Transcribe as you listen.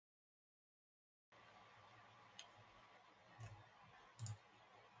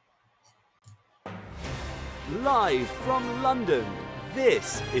Live from London,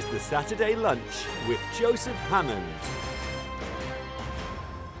 this is the Saturday Lunch with Joseph Hammond.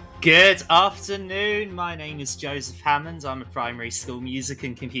 Good afternoon, my name is Joseph Hammond. I'm a primary school music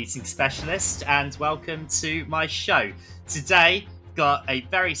and computing specialist, and welcome to my show. Today, I've got a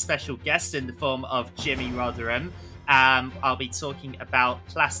very special guest in the form of Jimmy Rotherham. I'll be talking about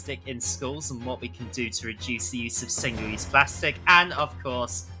plastic in schools and what we can do to reduce the use of single-use plastic, and of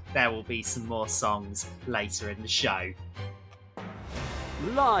course, there will be some more songs later in the show.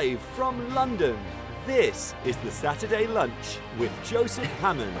 Live from London, this is the Saturday Lunch with Joseph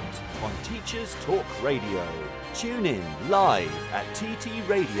Hammond on Teachers Talk Radio. Tune in live at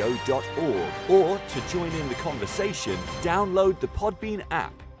ttradio.org, or to join in the conversation, download the Podbean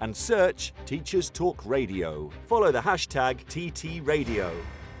app and search Teachers Talk Radio. Follow the hashtag TTRadio.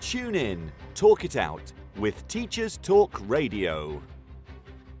 Tune in, talk it out with Teachers Talk Radio.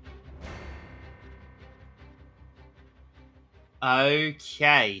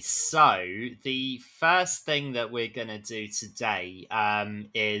 Okay, so the first thing that we're going to do today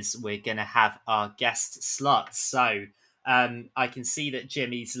is we're going to have our guest slot. So I can see that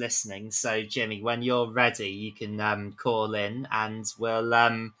Jimmy's listening. So Jimmy, when you're ready, you can call in and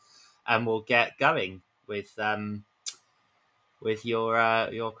we'll get going with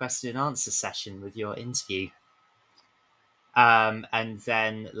your question and answer session, with your interview. And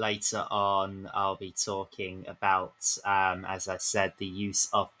then later on, I'll be talking about, as I said, the use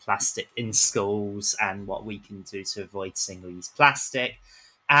of plastic in schools and what we can do to avoid single-use plastic.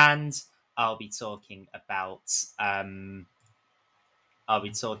 And I'll be talking about, I'll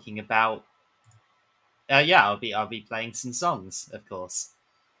be playing some songs, of course.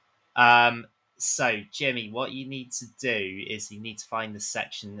 So Jimmy, what you need to do is you need to find the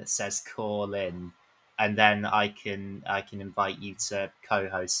section that says "Call In." And then I can invite you to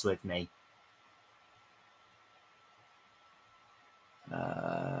co-host with me.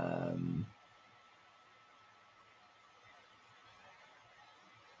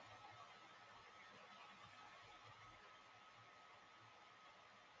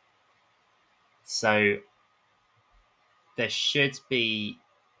 So there should be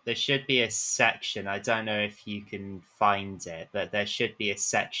a section. I don't know if you can find it, but there should be a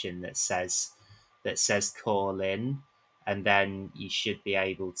section that says "Call In," and then you should be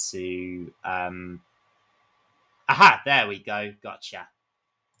able to there we go, gotcha.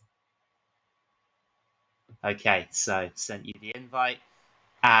 Okay, so sent you the invite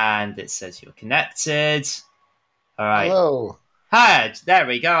and it says you're connected. All right. Hello. Hi, there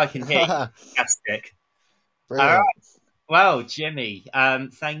we go, I can hear you. Fantastic. Brilliant. All right. Well, Jimmy,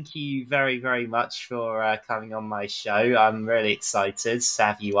 thank you very, very much for coming on my show. I'm really excited to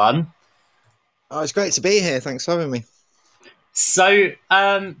have you on. Oh, it's great to be here. Thanks for having me. So,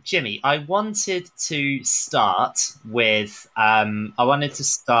 Jimmy, I wanted to start with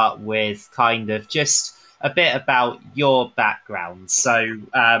kind of just a bit about your background. So,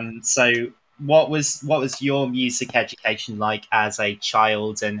 what was your music education like as a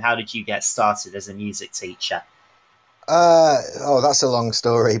child, and how did you get started as a music teacher? That's a long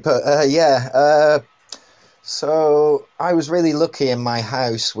story, but so I was really lucky in my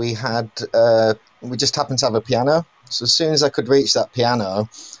house. We just happened to have a piano. So as soon as I could reach that piano,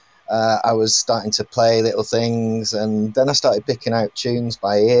 I was starting to play little things, and then I started picking out tunes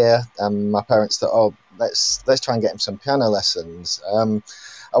by ear. And my parents thought, let's try and get him some piano lessons.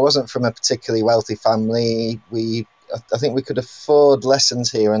 I wasn't from a particularly wealthy family. I think we could afford lessons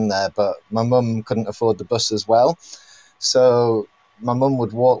here and there, but my mum couldn't afford the bus as well. So my mum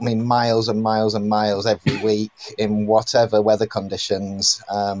would walk me miles and miles and miles every week in whatever weather conditions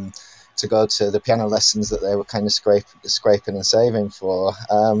to go to the piano lessons that they were kind of scraping and saving for.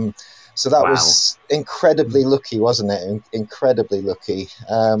 So that was incredibly lucky, wasn't it? Incredibly lucky.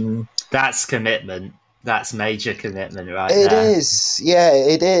 That's commitment. That's major commitment, right? It is. Yeah,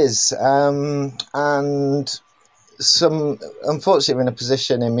 it is. And unfortunately, we're in a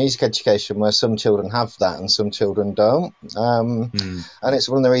position in music education where some children have that and some children don't. And it's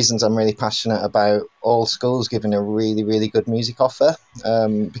one of the reasons I'm really passionate about all schools giving a really, really good music offer,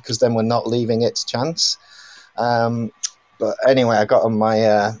 because then we're not leaving it to chance. But anyway, I got on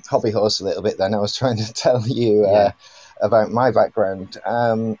my hobby horse a little bit then. I was trying to tell you about my background.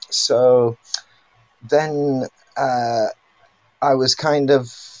 So then I was kind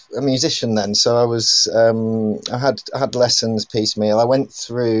of a musician then, so I was I had lessons piecemeal. I went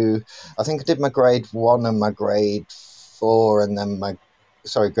through, I think I did my grade 1 and my grade 4 and then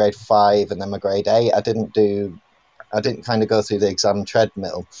grade 5 and then my grade 8. I didn't kind of go through the exam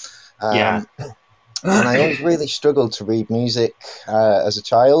treadmill. And I always really struggled to read music as a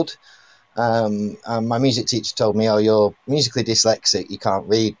child. And my music teacher told me, "Oh, you're musically dyslexic. You can't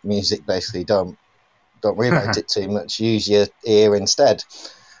read music. Basically, don't worry about it too much. Use your ear instead."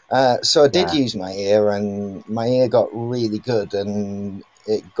 So I did use my ear, and my ear got really good, and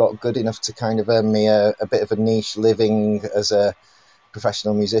it got good enough to kind of earn me a bit of a niche living as a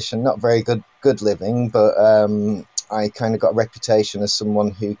professional musician. Not very good living, but I kind of got a reputation as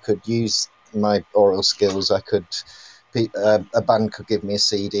someone who could use my oral skills. A band could give me a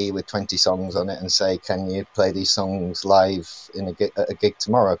CD with 20 songs on it and say, "Can you play these songs live at a gig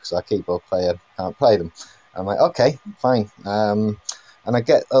tomorrow? Because our keyboard player can't play them." I'm like, "Okay, fine." And I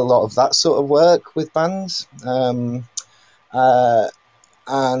get a lot of that sort of work with bands. And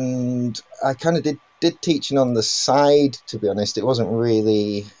I kind of did teaching on the side, to be honest. It wasn't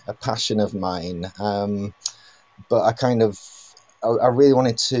really a passion of mine. But I really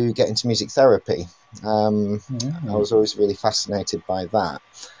wanted to get into music therapy. I was always really fascinated by that.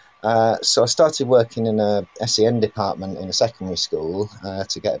 So I started working in a SEN department in a secondary school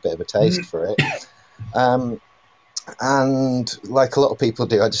to get a bit of a taste for it. And like a lot of people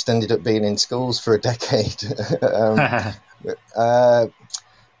do, I just ended up being in schools for a decade.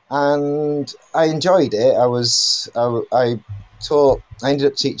 And I enjoyed it. I ended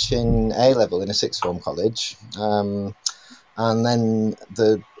up teaching A-level in a sixth form college. And then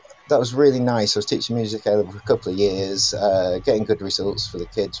that was really nice. I was teaching music A-level for a couple of years, getting good results for the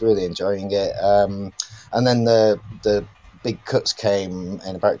kids, really enjoying it. And then the big cuts came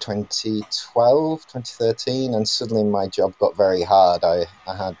in about 2012, 2013, and suddenly my job got very hard. I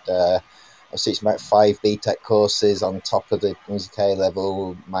was teaching about 5 BTEC courses on top of the music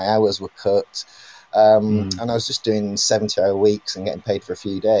A-level. My hours were cut. And I was just doing 70-hour weeks and getting paid for a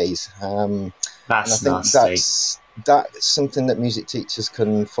few days. That's and I think nasty. that's something that music teachers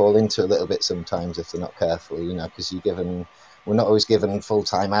can fall into a little bit sometimes if they're not careful, because we're not always given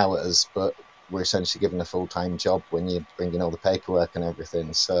full-time hours, but we're essentially given a full-time job when you're bringing all the paperwork and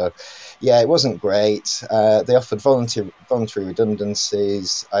everything. So, yeah, it wasn't great. They offered voluntary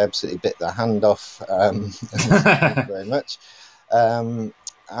redundancies. I absolutely bit their hand off. Thank you very much.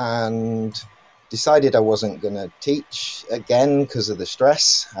 And decided I wasn't going to teach again because of the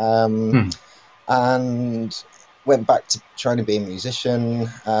stress. And went back to trying to be a musician.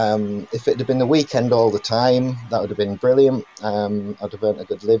 If it had been the weekend all the time, that would have been brilliant. I'd have earned a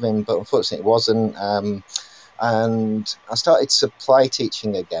good living, but unfortunately it wasn't. And I started supply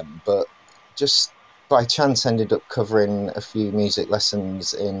teaching again, but just by chance ended up covering a few music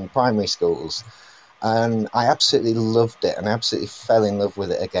lessons in primary schools. And I absolutely loved it, and I absolutely fell in love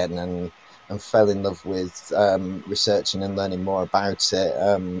with it again, and fell in love with researching and learning more about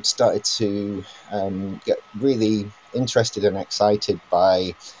it. Started to get really interested and excited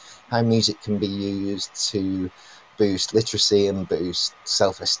by how music can be used to boost literacy and boost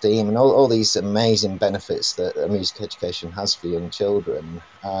self-esteem and all these amazing benefits that music education has for young children.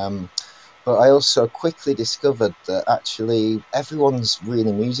 But I also quickly discovered that actually everyone's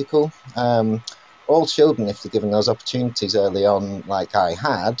really musical. All children, if they're given those opportunities early on, like I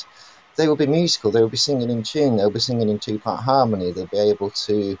had, they will be musical. They will be singing in tune. They'll be singing in 2-part harmony. They'll be able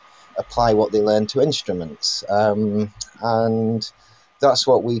to apply what they learn to instruments. And that's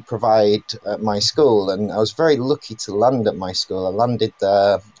what we provide at my school. And I was very lucky to land at my school. I landed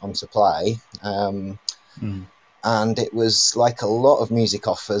there on supply. And it was like a lot of music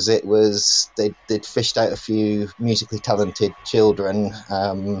offers. It was they'd fished out a few musically talented children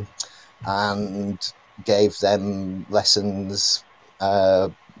and gave them lessons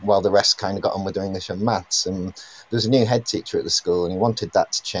while the rest kind of got on with their English and maths. And there was a new head teacher at the school, and he wanted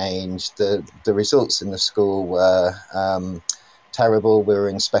that to change. The results in the school were terrible. We were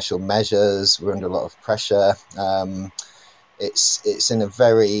in special measures. We were under a lot of pressure. It's in a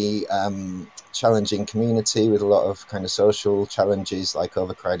very challenging community with a lot of kind of social challenges like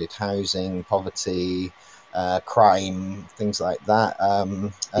overcrowded housing, poverty, crime, things like that.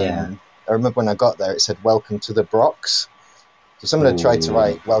 And I remember when I got there, it said "Welcome to the Bronx." So someone had tried to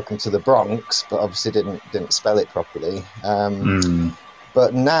write "Welcome to the Bronx," but obviously didn't spell it properly.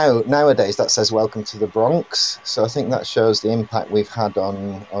 But nowadays that says "Welcome to the Bronx." So I think that shows the impact we've had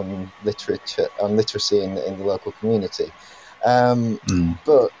on literacy in the local community.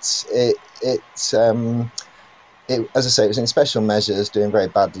 But it as I say, it was in special measures, doing very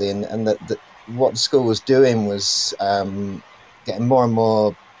badly, and that what the school was doing was getting more and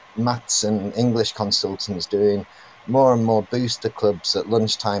more maths and English consultants, doing more and more booster clubs at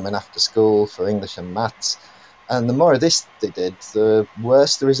lunchtime and after school for English and maths. And the more of this they did, the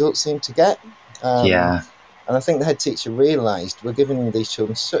worse the results seemed to get. And I think the head teacher realised we're giving these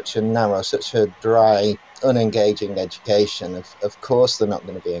children such a narrow, such a dry, unengaging education. Of course, they're not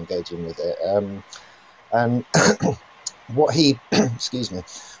going to be engaging with it. And what he, excuse me,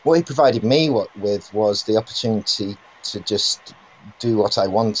 what he provided me with was the opportunity to just do what I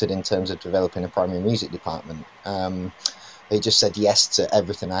wanted in terms of developing a primary music department. He just said yes to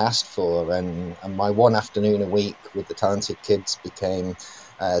everything I asked for, and my one afternoon a week with the talented kids became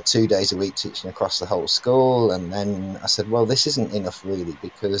 2 days a week teaching across the whole school. And then I said, well, this isn't enough really,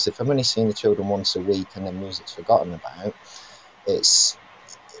 because if I'm only seeing the children once a week and then music's forgotten about, it's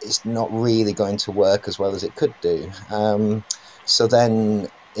not really going to work as well as it could do. So then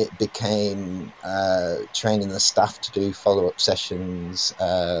it became training the staff to do follow-up sessions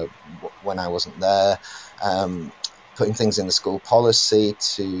when I wasn't there, putting things in the school policy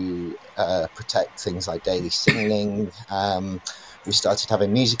to protect things like daily singing. We started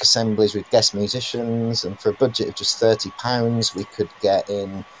having music assemblies with guest musicians, and for a budget of just £30, we could get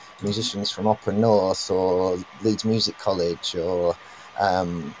in musicians from Opera North or Leeds Music College, or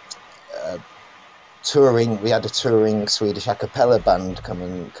touring. We had a touring Swedish a cappella band come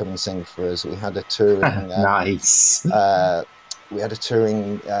and sing for us. We had a touring nice. We had a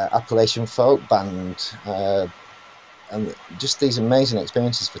touring Appalachian folk band, and just these amazing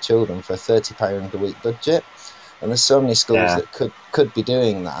experiences for children for a £30 a week budget. And there's so many schools that could be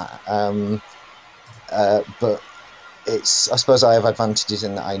doing that, but it's, I suppose I have advantages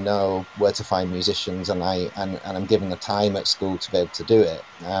in that I know where to find musicians, and I'm given the time at school to be able to do it.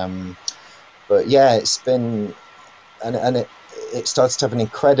 But yeah, it's been, and it started to have an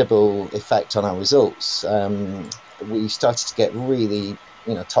incredible effect on our results. We started to get really,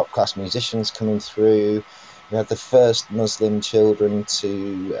 top class musicians coming through. We had the first Muslim children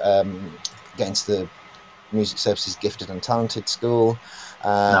to get into the Music Services Gifted and Talented School.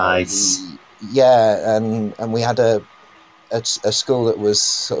 Nice. And we had a school that was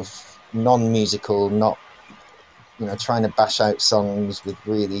sort of non-musical, not trying to bash out songs with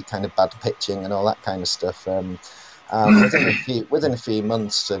really kind of bad pitching and all that kind of stuff. Within a few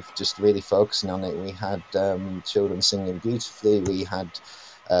months of just really focusing on it, we had children singing beautifully. We had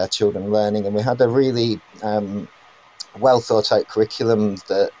children learning, and we had a really well thought out curriculum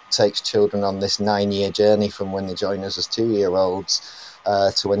that takes children on this 9-year journey from when they join us as 2-year-olds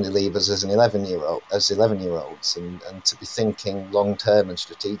to when they leave us as 11-year-olds, and to be thinking long term and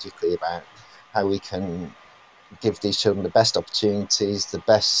strategically about how we can give these children the best opportunities, the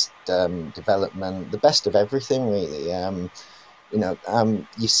best development, the best of everything, really.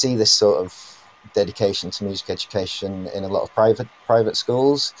 You see this sort of dedication to music education in a lot of private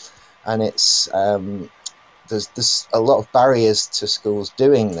schools, and it's there's a lot of barriers to schools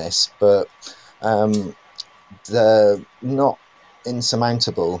doing this, but they're not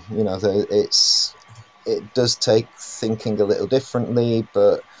insurmountable. It does take thinking a little differently,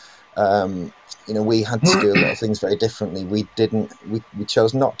 but we had to do a lot of things very differently. We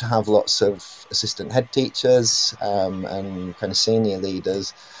chose not to have lots of assistant head teachers and kind of senior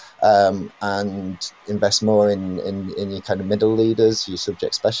leaders, and invest more in your kind of middle leaders, your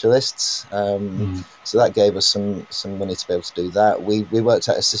subject specialists. So that gave us some money to be able to do that. We worked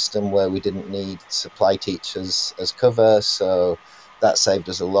out a system where we didn't need supply teachers as cover, so that saved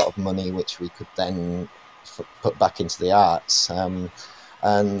us a lot of money, which we could then put back into the arts. And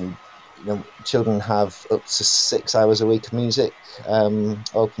children have up to 6 hours a week of music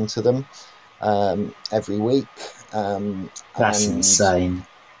open to them every week. That's insane.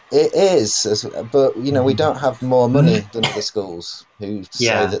 It is, but we don't have more money than other schools who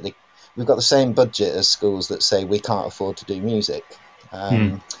say that we've got the same budget as schools that say we can't afford to do music.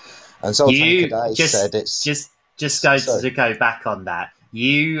 And Zoltan Kodály said it's just to go back on that.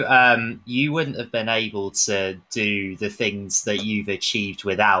 You wouldn't have been able to do the things that you've achieved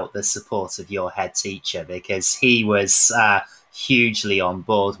without the support of your head teacher, because he was hugely on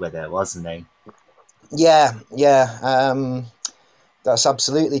board with it, wasn't he? Yeah. That's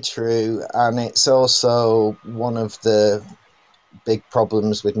absolutely true, and it's also one of the big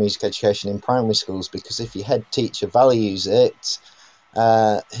problems with music education in primary schools, because if your head teacher values it,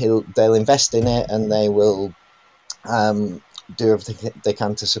 they'll invest in it, and they will do everything they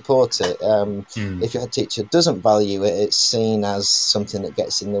can to support it. If your head teacher doesn't value it, it's seen as something that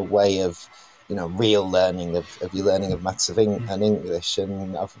gets in the way of real learning of your learning of maths and English.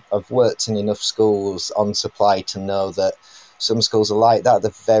 And I've worked in enough schools on supply to know that some schools are like that.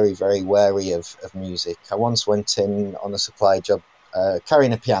 They're very, very wary of music. I once went in on a supply job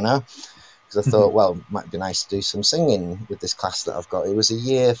carrying a piano, because I thought, well, it might be nice to do some singing with this class that I've got. It was a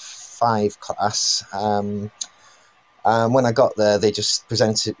year 5 class, When I got there, they just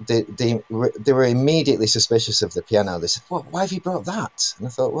presented. They were immediately suspicious of the piano. They said, "Well, why have you brought that?" And I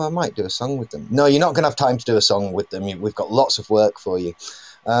thought, "Well, I might do a song with them." "No, you're not going to have time to do a song with them. We've got lots of work for you."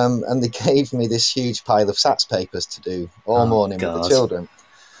 And they gave me this huge pile of SATs papers to do all morning with the children.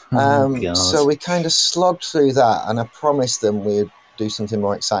 So we kind of slogged through that, and I promised them we'd do something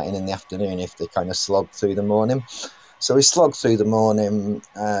more exciting in the afternoon if they kind of slogged through the morning. So we slogged through the morning,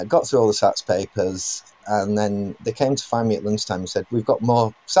 got through all the SATs papers, and then they came to find me at lunchtime and said, "We've got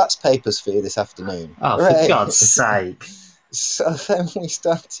more SATs papers for you this afternoon." Oh, Hooray. For God's sake. So then we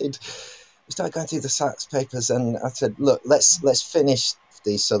started going through the SATs papers, and I said, "Look, let's finish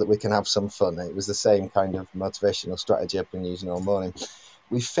these so that we can have some fun." It was the same kind of motivational strategy I've been using all morning.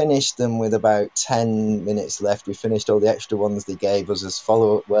 We finished them with about 10 minutes left. We finished all the extra ones they gave us as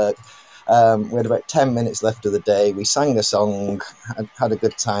follow-up work. We had about 10 minutes left of the day. We sang a song, had a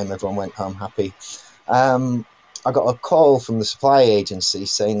good time. Everyone went home happy. I got a call from the supply agency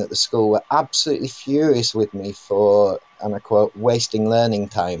saying that the school were absolutely furious with me for, and I quote, "wasting learning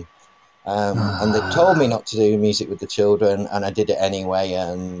time." And they told me not to do music with the children, and I did it anyway,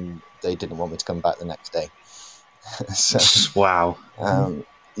 and they didn't want me to come back the next day. So, wow.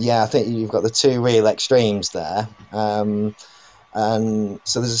 Yeah, I think you've got the two real extremes there. And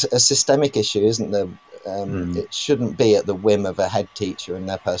so there's a systemic issue, isn't there? It shouldn't be at the whim of a head teacher and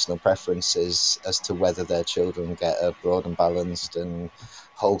their personal preferences as to whether their children get a broad and balanced and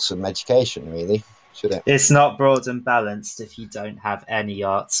wholesome education, really, should it? It's not broad and balanced if you don't have any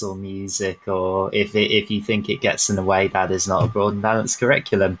arts or music, or if you think it gets in the way, that is not a broad and balanced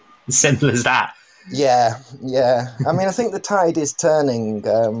curriculum. As simple as that. Yeah. I mean, I think the tide is turning.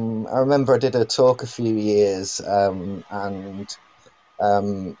 I remember I did a talk a few years, and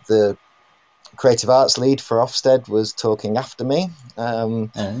the creative arts lead for Ofsted was talking after me. So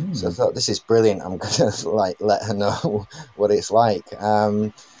I thought, this is brilliant. I'm going to let her know what it's like.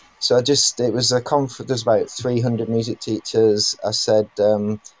 So it was a conference. There's about 300 music teachers. I said,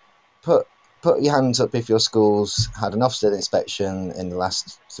 put your hands up if your school's had an Ofsted inspection in the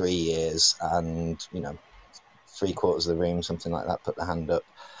last 3 years, and 3/4 of the room, something like that, put their hand up.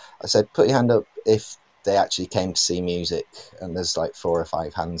 I said, put your hand up if they actually came to see music, and there's like 4 or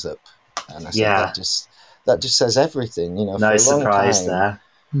 5 hands up. And I said, that just says everything, No surprise there.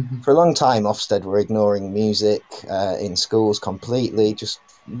 For a long time, Ofsted were ignoring music in schools completely, just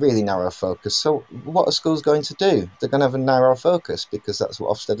really narrow focus. So what are schools going to do? They're going to have a narrow focus because that's what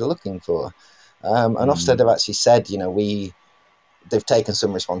Ofsted are looking for. And Ofsted have actually said, they've taken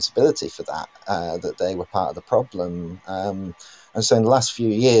some responsibility for that, that they were part of the problem. And so in the last few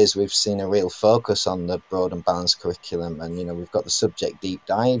years, we've seen a real focus on the broad and balanced curriculum. And, we've got the subject deep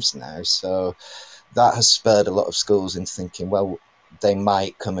dives now. So that has spurred a lot of schools into thinking, well, they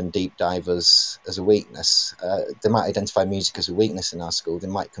might come and deep dive us as a weakness. They might identify music as a weakness in our school. They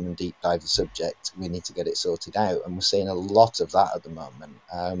might come and deep dive the subject. We need to get it sorted out. And we're seeing a lot of that at the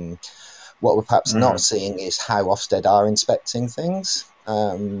moment. What we're perhaps not seeing is how Ofsted are inspecting things.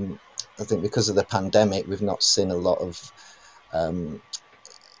 I think because of the pandemic, we've not seen a lot of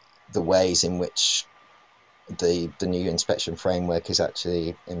the ways in which the new inspection framework is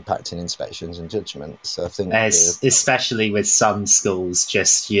actually impacting inspections and judgment. So I think especially with some schools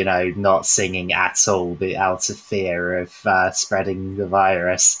just not singing at all out of fear of spreading the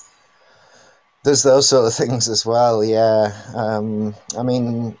virus. There's those sort of things as well. Yeah. I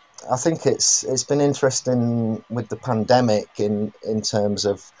mean, I think it's been interesting with the pandemic in terms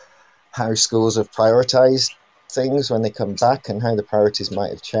of how schools have prioritised things when they come back and how the priorities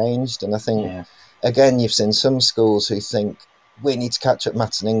might have changed. And I think, again, you've seen some schools who think, we need to catch up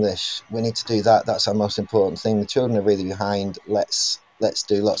maths and English. We need to do that. That's our most important thing. The children are really behind. Let's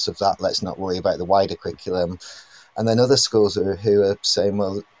do lots of that. Let's not worry about the wider curriculum. And then other schools who are saying,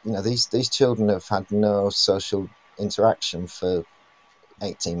 well, these children have had no social interaction for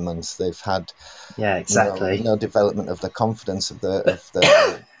 18 months. They've had no development of the confidence, of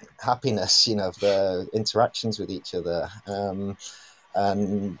the happiness, of the interactions with each other.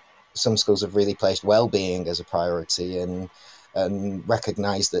 And some schools have really placed well-being as a priority and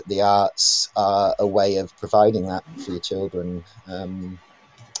recognise that the arts are a way of providing that for your children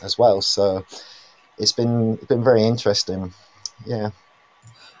as well. So it's been very interesting. Yeah.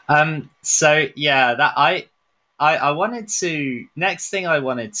 I wanted to. Next thing I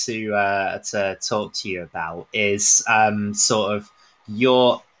wanted to talk to you about is sort of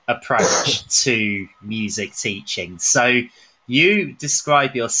your approach to music teaching. So you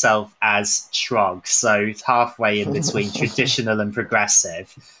describe yourself as trog, so halfway in between traditional and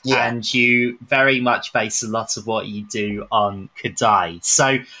progressive, and you very much base a lot of what you do on Kodály.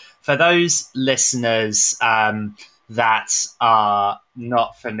 So for those listeners that are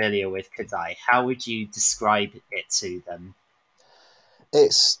not familiar with Kodály, how would you describe it to them?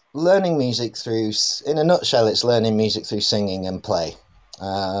 It's learning music through, in a nutshell, it's learning music through singing and play.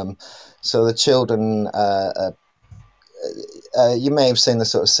 So the children, you may have seen the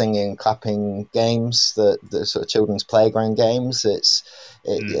sort of singing, clapping games, the sort of children's playground games. It's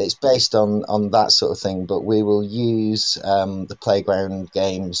based on that sort of thing, but we will use the playground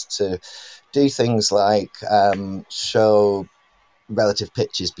games to do things like show relative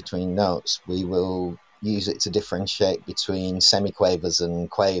pitches between notes. We will use it to differentiate between semiquavers and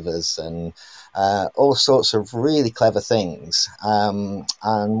quavers and all sorts of really clever things. And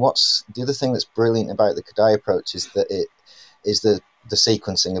what's the other thing that's brilliant about the Kodály approach is that it is the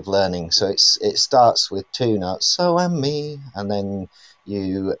sequencing of learning. So it starts with two notes, so and me, and then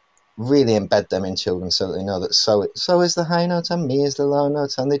you really embed them in children so that they know that so is the high note and me is the low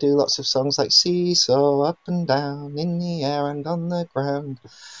note, and they do lots of songs like seesaw up and down in the air and on the ground,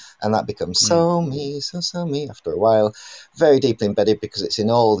 and that becomes so me, so me after a while. Very deeply embedded because it's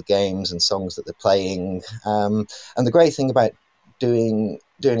in all the games and songs that they're playing. And the great thing about doing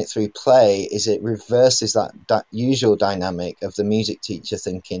it through play is it reverses that usual dynamic of the music teacher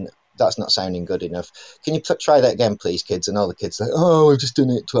thinking, that's not sounding good enough. Can you try that again, please, kids? And all the kids are like, oh, we've just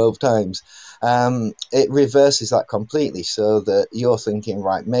done it 12 times. It reverses that completely so that you're thinking,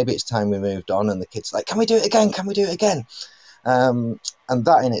 right, maybe it's time we moved on. And the kids are like, can we do it again? Can we do it again? And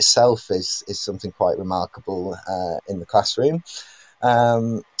that in itself is something quite remarkable in the classroom.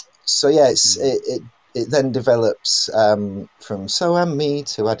 So yeah, it then develops from so and me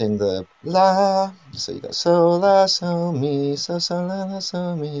to adding the la. So you got so la so mi so la la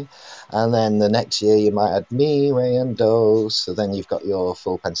so mi, and then the next year you might add mi re and do. So then you've got your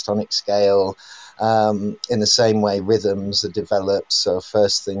full pentatonic scale. In the same way, rhythms are developed. So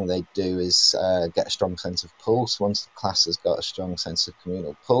first thing they do is get a strong sense of pulse. Once the class has got a strong sense of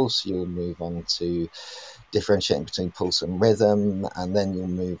communal pulse, you'll move on to differentiating between pulse and rhythm, and then you'll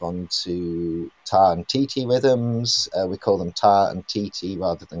move on to tar and TT rhythms. We call them tar and TT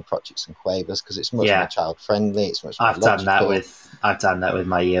rather than crotchets and quavers because it's much more child friendly. It's much more I've logical. done that with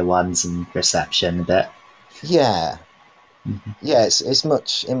my year ones and reception a bit. Yeah. Yeah,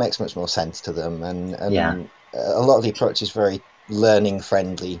 it makes much more sense to them, and a lot of the approach is very learning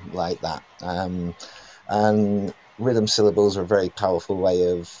friendly like that. And rhythm syllables are a very powerful way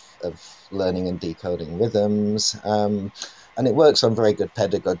of learning and decoding rhythms. And it works on very good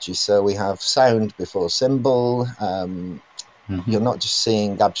pedagogy. So we have sound before symbol. You're not just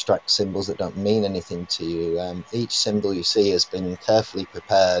seeing abstract symbols that don't mean anything to you. Each symbol you see has been carefully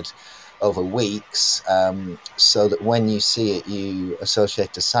prepared over weeks, so that when you see it, you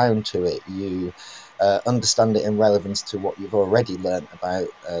associate a sound to it. You understand it in relevance to what you've already learnt about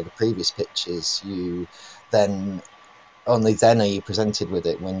the previous pitches. You then only then are you presented with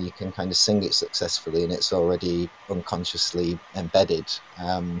it when you can kind of sing it successfully and it's already unconsciously embedded.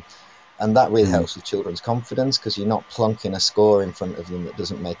 And that really helps with children's confidence because you're not plonking a score in front of them that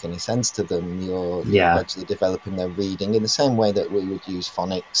doesn't make any sense to them. You're gradually developing their reading in the same way that we would use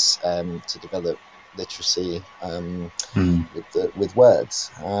phonics to develop literacy with words.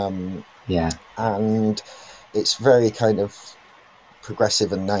 And it's very kind of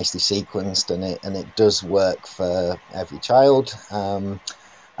progressive and nicely sequenced, and it does work for every child.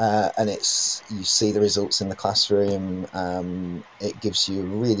 And you see the results in the classroom. It gives you a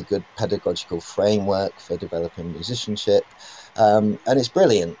really good pedagogical framework for developing musicianship, and it's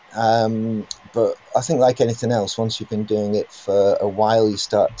brilliant. But I think, like anything else, once you've been doing it for a while, you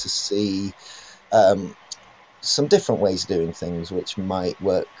start to see some different ways of doing things which might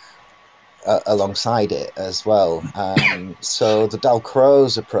work alongside it as well. So the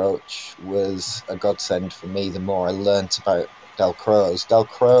Dalcroze approach was a godsend for me. The more I learnt about Dalcroze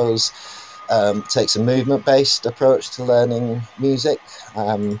takes a movement-based approach to learning music.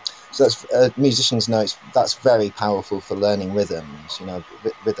 So that's musicians know that's very powerful for learning rhythms. You know,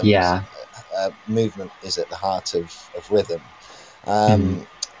 rhythms. Movement is at the heart of rhythm.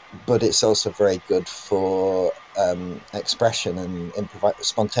 But it's also very good for expression and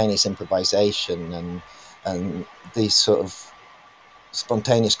spontaneous improvisation and these sort of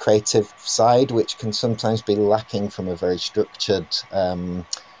spontaneous creative side, which can sometimes be lacking from a very structured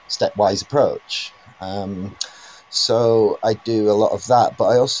stepwise approach. So I do a lot of that, but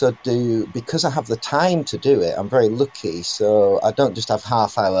I also do, because I have the time to do it, I'm very lucky. So I don't just have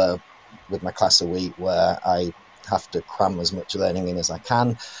half hour with my class a week where I have to cram as much learning in as I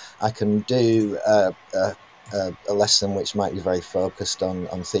can. I can do a lesson which might be very focused on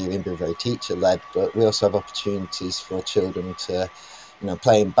theory and be very teacher-led, but we also have opportunities for children to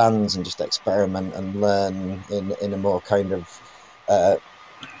play in bands and just experiment and learn in a more kind of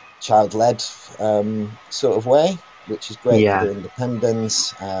child-led sort of way, which is great for Yeah. their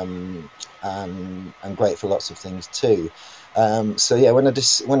independence, and great for lots of things too. So yeah, when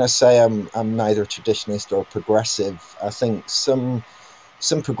I say I'm neither a traditionalist or a progressive, I think some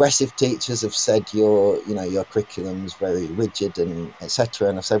progressive teachers have said your curriculum's very rigid and etc.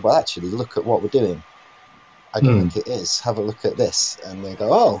 And I've said, well, actually, look at what we're doing. I don't think it is. Have a look at this, and they go,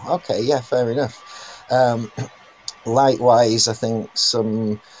 oh, okay, yeah, fair enough. Likewise, I think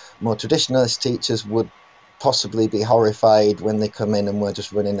some more traditionalist teachers would possibly be horrified when they come in and we're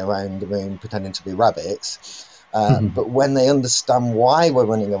just running around the room pretending to be rabbits. But when they understand why we're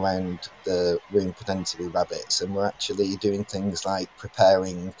running around the room pretending to be rabbits, and we're actually doing things like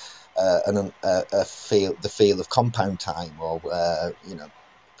preparing the feel of compound time, or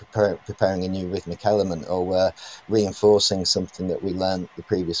preparing a new rhythmic element, or we're reinforcing something that we learned the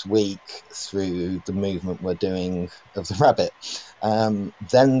previous week through the movement we're doing of the rabbit,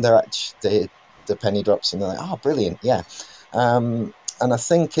 then the penny drops and they're like, oh, brilliant, yeah. And I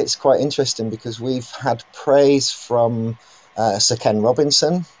think it's quite interesting because we've had praise from Sir Ken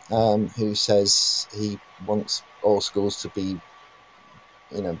Robinson, who says he wants all schools to be,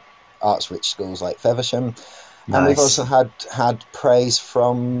 arts-rich schools like Feversham. Nice. And we've also had praise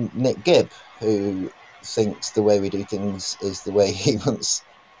from Nick Gibb, who thinks the way we do things is the way he wants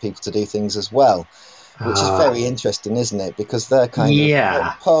people to do things as well, which is very interesting, isn't it? Because they're kind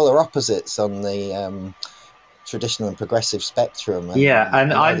of polar opposites on the traditional and progressive spectrum.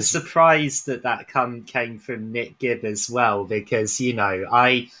 And I'm surprised that came from Nick Gibb as well, because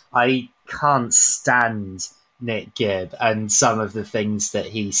I can't stand Nick Gibb and some of the things that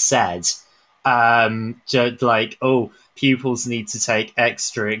he said. Just like, oh, pupils need to take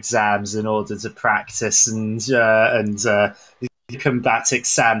extra exams in order to practice and combat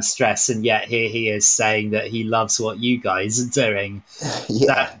exam stress, and yet here he is saying that he loves what you guys are doing.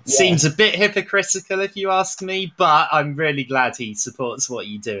 Seems a bit hypocritical if you ask me, but I'm really glad he supports what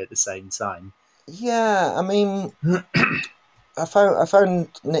you do at the same time. Yeah, I mean, I found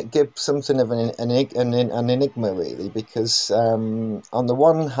Nick Gibb something of an enigma, really, because on the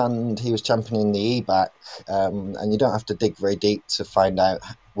one hand he was championing the EBacc, and you don't have to dig very deep to find out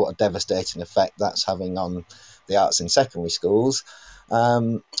what a devastating effect that's having on the arts in secondary schools,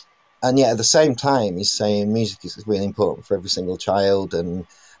 and yet at the same time he's saying music is really important for every single child, and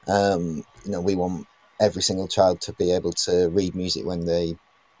we want every single child to be able to read music when they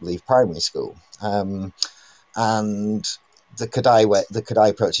leave primary school, and the Kodály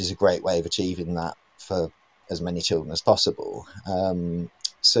approach is a great way of achieving that for as many children as possible.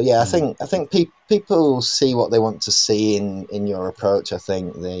 So yeah, I think people see what they want to see in your approach. I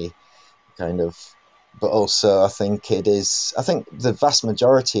think they kind of, but also I think the vast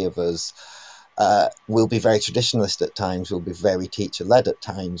majority of us will be very traditionalist at times. We'll be very teacher led at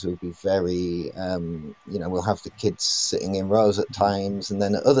times. We'll be very, we'll have the kids sitting in rows at times, and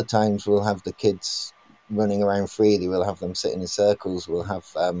then at other times we'll have the kids running around freely. We'll have them sitting in circles. We'll have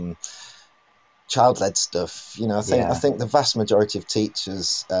child-led stuff. I think the vast majority of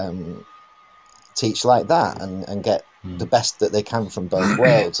teachers teach like that and get the best that they can from both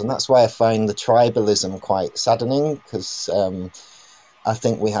worlds, and that's why I find the tribalism quite saddening, because I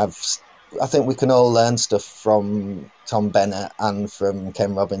think we can all learn stuff from Tom Bennett and from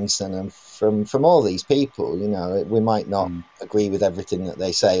Ken Robinson and from all these people. We might not agree with everything that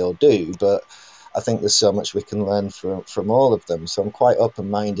they say or do, but I think there's so much we can learn from all of them. So I'm quite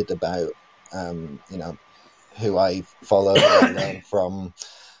open-minded about, who I follow and learn from.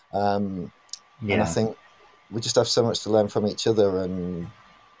 And I think we just have so much to learn from each other. And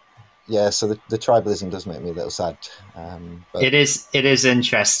so the tribalism does make me a little sad. But it is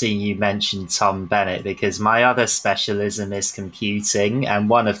interesting you mentioned Tom Bennett, because my other specialism is computing, and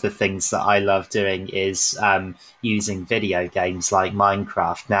one of the things that I love doing is using video games like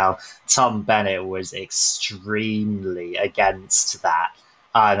Minecraft. Now, Tom Bennett was extremely against that,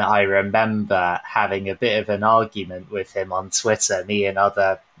 and I remember having a bit of an argument with him on Twitter, me and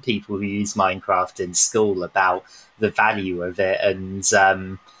other people who use Minecraft in school, about the value of it. And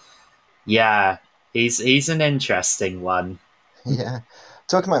he's an interesting one. Yeah.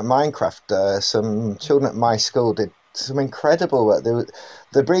 Talking about Minecraft, some children at my school did some incredible work.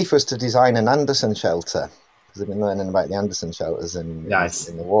 The brief was to design an Anderson shelter, because they've been learning about the Anderson shelters in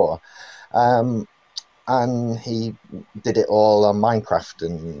the war. And he did it all on Minecraft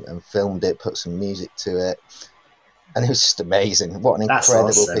and filmed it, put some music to it. And it was just amazing. What an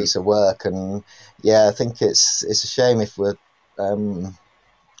incredible piece of work. And yeah, I think it's a shame if we're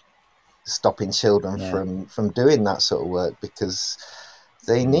stopping children from doing that sort of work, because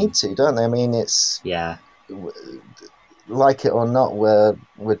they need to, don't they? I mean, it's Yeah. like it or not, we're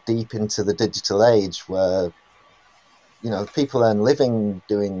deep into the digital age where, people earn living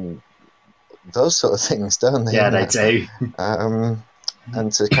doing those sort of things, don't they? Yeah, they do.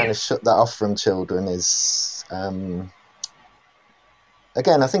 And to kind of shut that off from children is,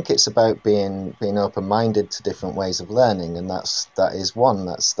 again, I think it's about being open-minded to different ways of learning, and that is one.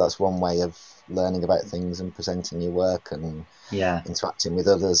 That's one way of learning about things and presenting your work and interacting with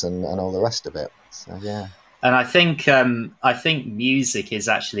others and all the rest of it. So yeah. And I think music is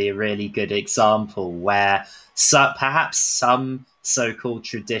actually a really good example where perhaps some so-called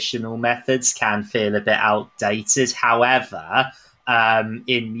traditional methods can feel a bit outdated. However,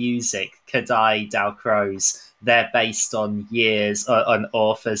 in music, Kadai Dalcroze, they're based on years, on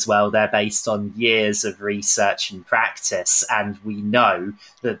Orff as well, they're based on years of research and practice, and we know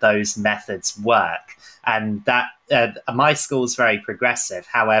that those methods work. And that my school's very progressive.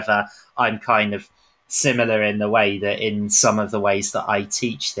 However, I'm kind of similar in the way that in some of the ways that I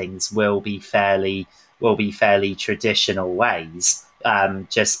teach things will be fairly traditional ways,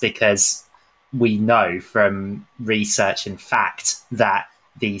 just because we know from research and fact that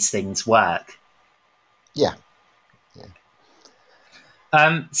these things work. Yeah.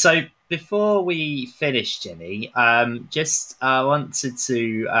 So before we finish, Jimmy, just wanted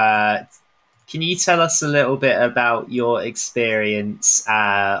to can you tell us a little bit about your experience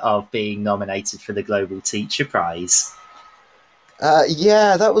of being nominated for the Global Teacher Prize?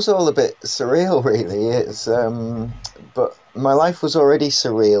 Yeah, that was all a bit surreal, really. It's but my life was already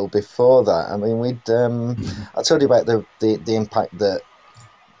surreal before that. I mean, I told you about the impact that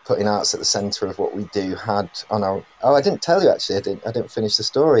putting arts at the centre of what we do had on our. Oh, I didn't tell you actually. I didn't finish the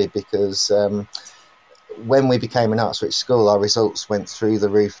story because when we became an arts-rich school, our results went through the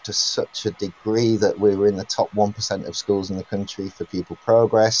roof to such a degree that we were in the top 1% of schools in the country for pupil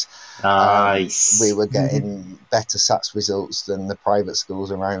progress. Nice. We were getting better SATs results than the private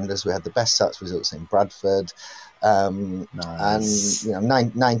schools around us. We had the best SATs results in Bradford. Nice. And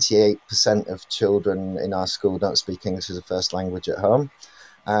 98% of children in our school don't speak English as a first language at home.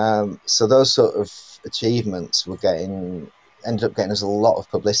 So those sort of achievements ended up getting us a lot of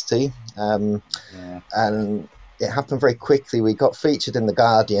publicity, and it happened very quickly. We got featured in The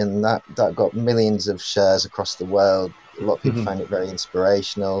Guardian, that got millions of shares across the world. A lot of people found it very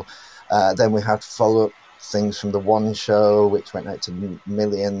inspirational. Then we had follow-up things from The One Show, which went out to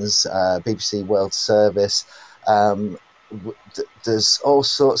millions, BBC World Service. There's all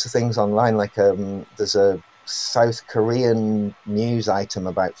sorts of things online, like there's a South Korean news item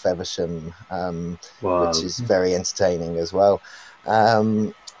about Feversham, which is very entertaining as well.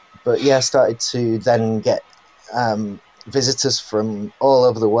 But yeah, started to then get visitors from all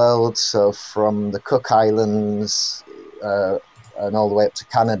over the world, so from the Cook Islands and all the way up to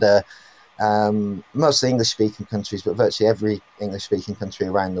Canada, mostly English-speaking countries, but virtually every English-speaking country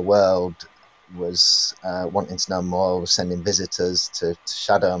around the world was wanting to know more, was sending visitors to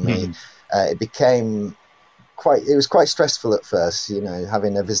shadow me. It was quite stressful at first,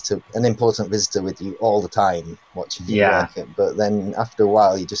 having an important visitor with you all the time, watching you work it. But then after a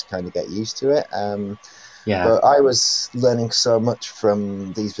while, you just kind of get used to it. But I was learning so much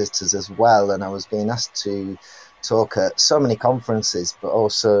from these visitors as well, and I was being asked to talk at so many conferences, but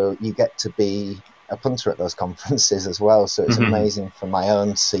also you get to be a punter at those conferences as well. So it's amazing for my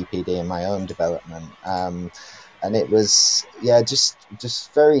own CPD and my own development. And it was,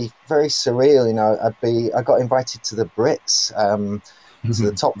 just very, very surreal. I got invited to the Brits, to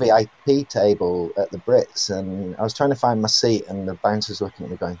the top VIP table at the Brits, and I was trying to find my seat, and the bouncers looking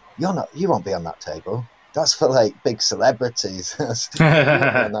at me going, you won't be on that table. That's for like big celebrities. You won't be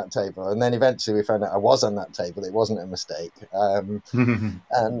on that table. And then eventually we found out I was on that table. It wasn't a mistake. And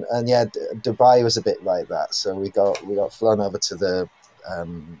Dubai was a bit like that. So we got flown over to the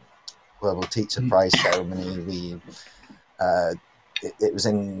Global Teacher Prize ceremony. It was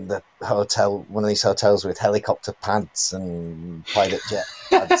in the hotel, one of these hotels with helicopter pads and private jet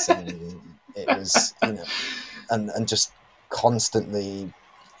pads, and it was, and just constantly,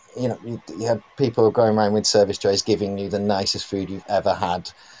 you had people going around with service trays giving you the nicest food you've ever had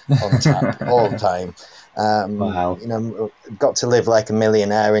on tap all the time. Wow. Got to live like a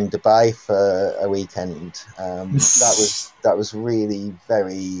millionaire in Dubai for a weekend. That was really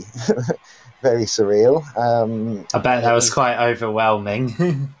very, very surreal. I bet that was quite overwhelming.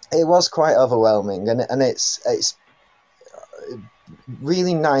 It was quite overwhelming, and it's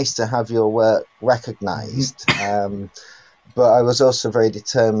really nice to have your work recognised. But I was also very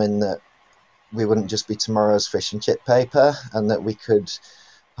determined that we wouldn't just be tomorrow's fish and chip paper, and that we could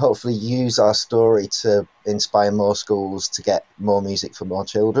hopefully use our story to inspire more schools to get more music for more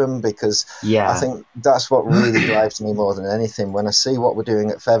children, because I think that's what really drives me more than anything. When I see what we're doing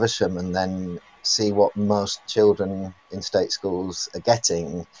at Feversham and then see what most children in state schools are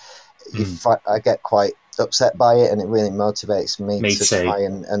getting, I get quite upset by it, and it really motivates me to too. try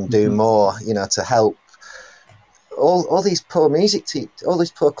and do more, to help all these poor all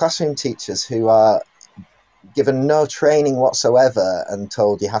these poor classroom teachers who are given no training whatsoever and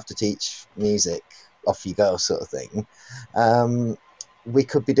told you have to teach music, off you go sort of thing. We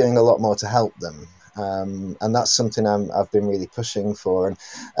could be doing a lot more to help them. And that's something I've been really pushing for.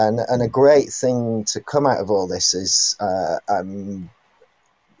 And a great thing to come out of all this is I'm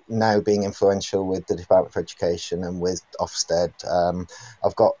now being influential with the Department for Education and with Ofsted.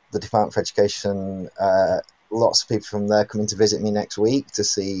 I've got the Department for Education, lots of people from there coming to visit me next week to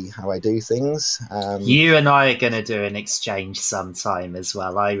see how I do things. You and I are going to do an exchange sometime as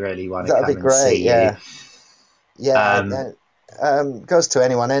well. I really want to come that'd be great, and see you. Yeah, goes to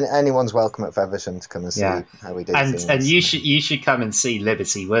anyone. Anyone's welcome at Feversham to come and see how we do things. And you should come and see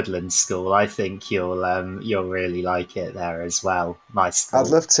Liberty Woodland School. I think you'll really like it there as well. My school. I'd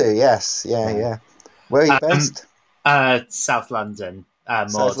love to. Yes, yeah. Where are you based? South London.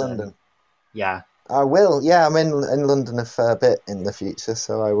 South London. Yeah. I will. Yeah, I'm in London a fair bit in the future,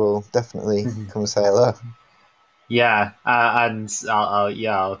 so I will definitely come say hello. Yeah, and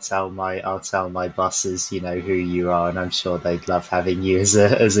I'll tell my bosses, who you are, and I'm sure they'd love having you as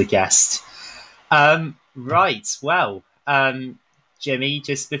a guest. Right. Well, Jimmy,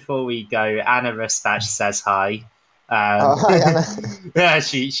 just before we go, Anna Ruspach says hi. Hi, Anna. Yeah,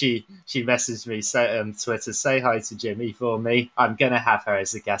 she messaged me on Twitter. Say hi to Jimmy for me. I'm gonna have her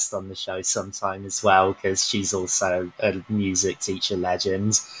as a guest on the show sometime as well, because she's also a music teacher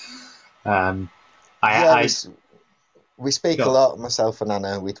legend. We speak a lot, myself and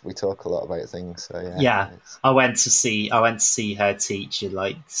Anna. We talk a lot about things. So yeah. I went to see her teach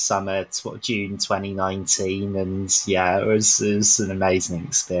in summer June 2019, and it was an amazing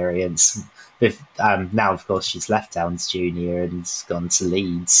experience. Now, of course, she's left Downs Junior and gone to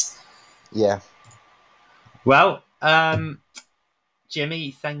Leeds. Yeah. Well,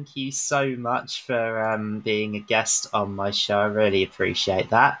 Jimmy, thank you so much for being a guest on my show. I really appreciate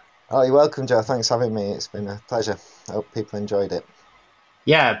that. Oh, you're welcome, Joe. Thanks for having me. It's been a pleasure. I hope people enjoyed it.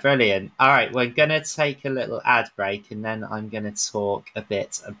 Yeah, brilliant. All right, we're going to take a little ad break, and then I'm going to talk a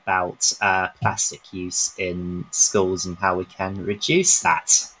bit about plastic use in schools and how we can reduce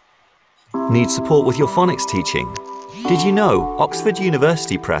that. Need support with your phonics teaching? Did you know Oxford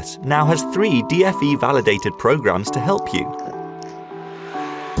University Press now has 3 DFE-validated programs to help you?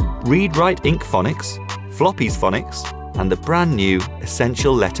 Read Write Inc Phonics, Floppy's Phonics, and the brand new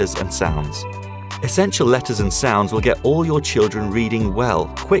Essential Letters and Sounds. Essential Letters and Sounds will get all your children reading well,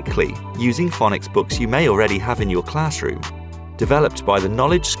 quickly, using phonics books you may already have in your classroom. Developed by the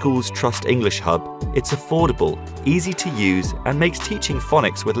Knowledge Schools Trust English Hub, it's affordable, easy to use, and makes teaching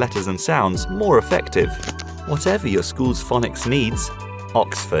phonics with letters and sounds more effective. Whatever your school's phonics needs,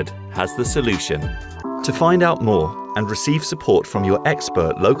 Oxford has the solution. To find out more and receive support from your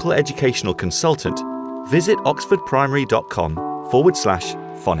expert local educational consultant, visit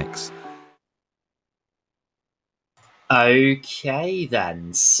oxfordprimary.com/phonics. Okay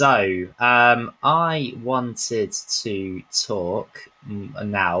then, so I wanted to talk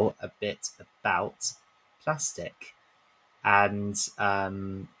now a bit about plastic and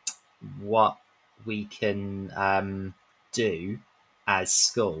what we can do as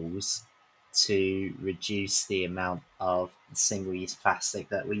schools to reduce the amount of single-use plastic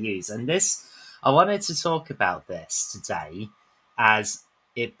that we use. And I wanted to talk about this today as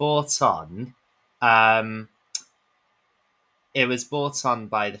it brought on it was brought on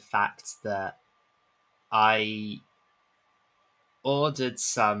by the fact that I ordered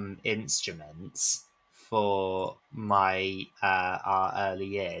some instruments for my our early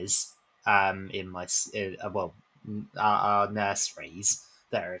years in my our nurseries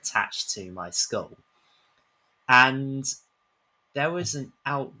that are attached to my school, and there was an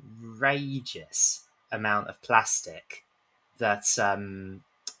outrageous amount of plastic that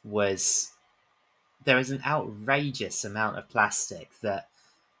there was an outrageous amount of plastic that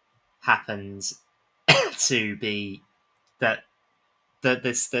happened to be that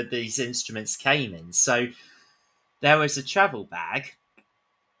these instruments came in. So there was a travel bag,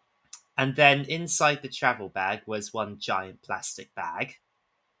 and then inside the travel bag was one giant plastic bag,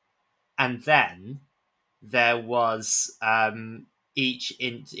 and then there was each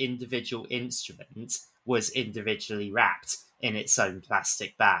individual instrument was individually wrapped in its own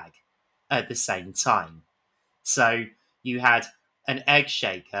plastic bag at the same time. So you had an egg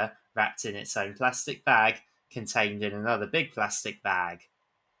shaker wrapped in its own plastic bag, contained in another big plastic bag.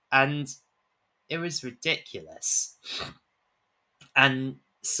 And it was ridiculous. And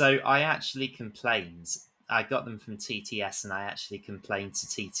so I actually complained. I got them from TTS, and I actually complained to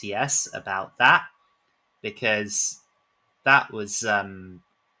TTS about that, because that was,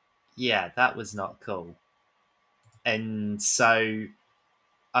 that was not cool. And so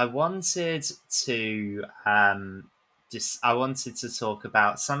I wanted to I wanted to talk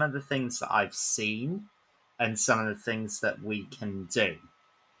about some of the things that I've seen and some of the things that we can do.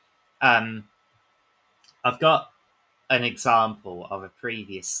 I've got an example of a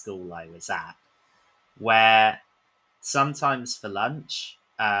previous school I was at, where sometimes for lunch,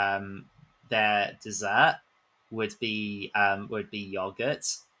 their dessert would be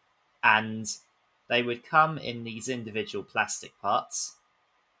yogurt, and they would come in these individual plastic pots.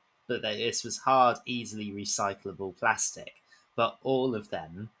 But this was hard, easily recyclable plastic. But all of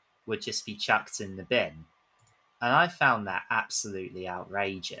them would just be chucked in the bin, and I found that absolutely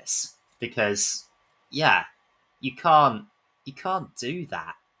outrageous, because, yeah, you can't do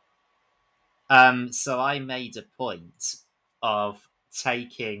that. So I made a point of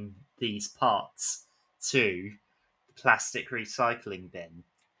taking these pots to the plastic recycling bin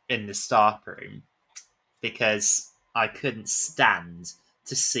in the staff room, because I couldn't stand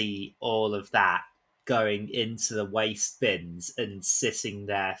to see all of that going into the waste bins and sitting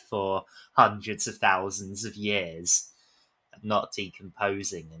there for hundreds of thousands of years, not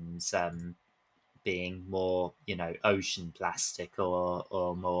decomposing and being more, ocean plastic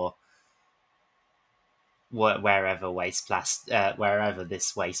or more wherever wherever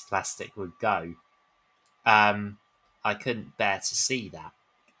this waste plastic would go. I couldn't bear to see that.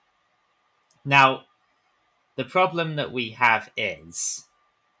 Now, the problem that we have is,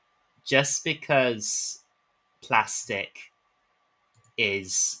 just because plastic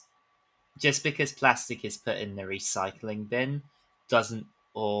is put in the recycling bin doesn't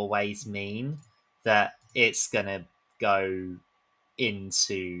always mean that it's gonna go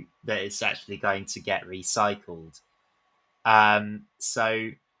into that it's actually going to get recycled.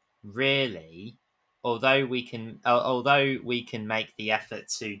 So really, although we can make the effort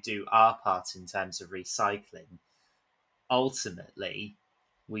to do our part in terms of recycling, ultimately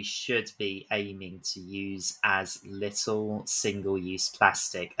we should be aiming to use as little single-use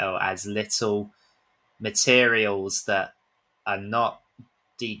plastic, or as little materials that are not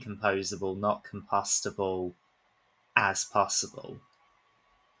decomposable, not compostable, as possible.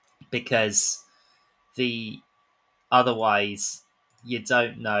 Because otherwise you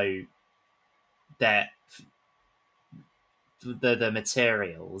don't know that the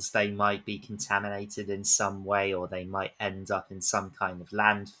materials, they might be contaminated in some way, or they might end up in some kind of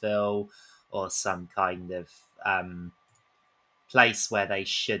landfill, or some kind of place where they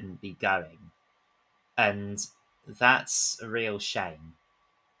shouldn't be going. And that's a real shame.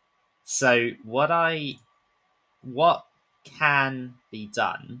 So what can be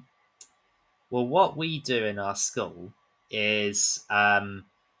done? Well, what we do in our school is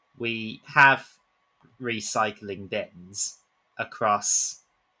we have recycling bins across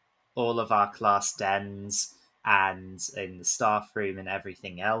all of our class dens and in the staff room and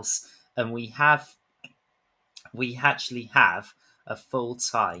everything else. And we actually have a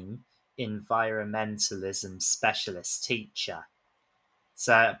full-time environmentalism specialist teacher.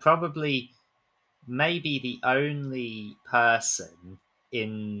 So probably maybe the only person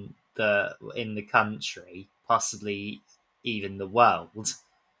in the country, possibly even the world.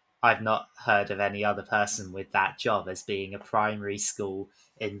 I've not heard of any other person with that job as being a primary school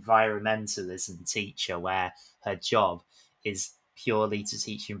environmentalism teacher, where her job is purely to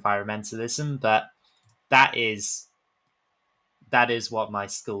teach environmentalism. But that is what my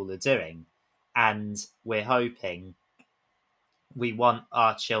school are doing, and we want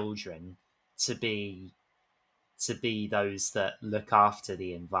our children to be those that look after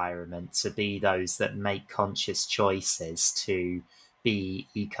the environment, to be those that make conscious choices to be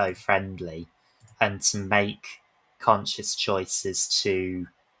eco-friendly, and to make conscious choices to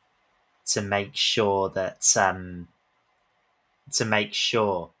make sure that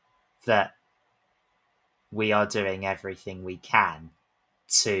we are doing everything we can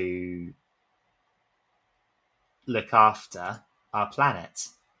to look after our planet.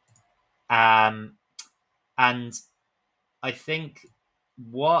 And I think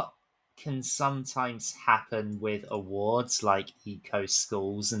what can sometimes happen with awards like eco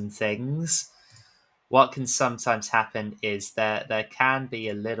schools and things, what can sometimes happen is there can be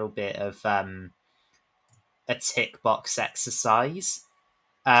a little bit of a tick box exercise,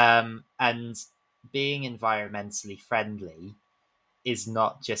 and being environmentally friendly is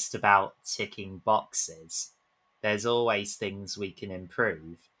not just about ticking boxes. There's always things we can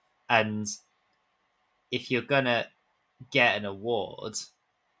improve. And if you're going to get an award,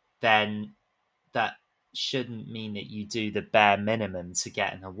 then that shouldn't mean that you do the bare minimum to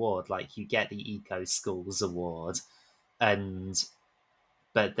get an award. Like, you get the Eco Schools Award,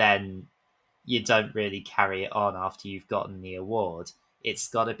 but then you don't really carry it on after you've gotten the award. It's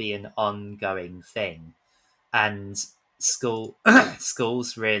got to be an ongoing thing. And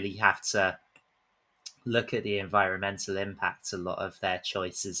schools really have to look at the environmental impact a lot of their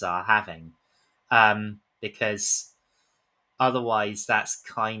choices are having, because otherwise that's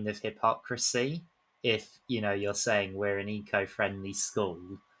kind of hypocrisy. If you're saying we're an eco-friendly school,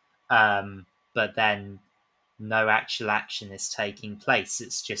 but then no actual action is taking place,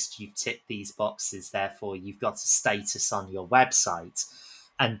 it's just you've ticked these boxes, therefore you've got a status on your website.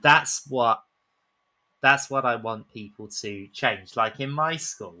 And that's what I want people to change. Like, in my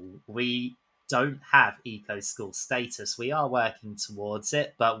school, we don't have eco school status. We are working towards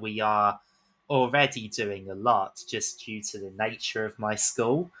it, but we are already doing a lot just due to the nature of my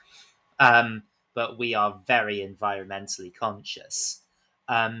school. But we are very environmentally conscious.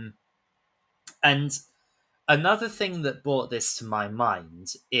 And another thing that brought this to my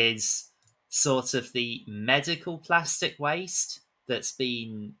mind is sort of the medical plastic waste that's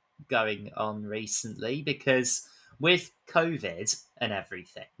been going on recently, because with COVID and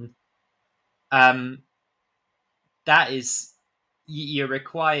everything, that is, you're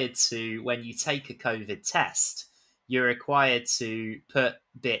required to, when you take a COVID test, you're required to put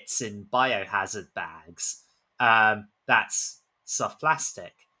bits in biohazard bags. That's soft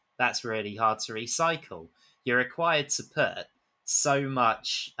plastic. That's really hard to recycle. You're required to put so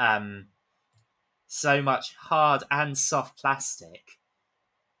much hard and soft plastic,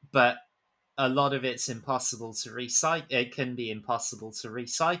 but a lot of it's impossible to recycle. It can be impossible to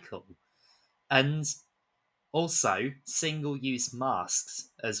recycle. And also single-use masks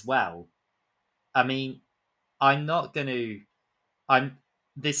as well. I mean,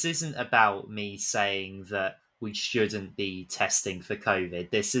 this isn't about me saying that we shouldn't be testing for COVID.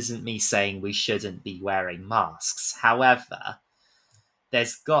 This isn't me saying we shouldn't be wearing masks. However,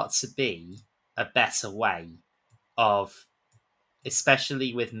 there's got to be a better way of,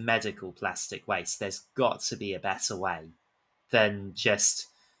 especially with medical plastic waste, there's got to be a better way than just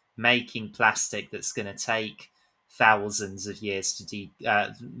making plastic that's going to take thousands years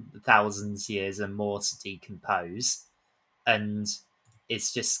and more to decompose, and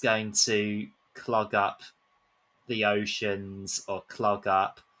it's just going to clog up the oceans or clog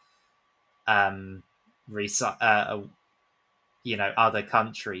up other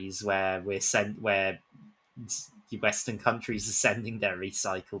countries where where Western countries are sending their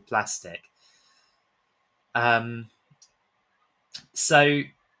recycled plastic. So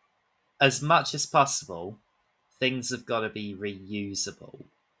as much as possible, things have got to be reusable.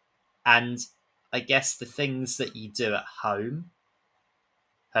 And I guess the things that you do at home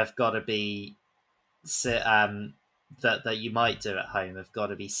have got to be that you might do at home have got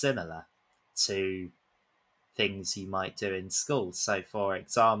to be similar to things you might do in school. So, for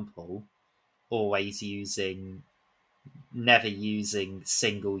example, never using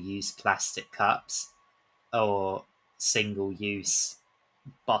single-use plastic cups or single-use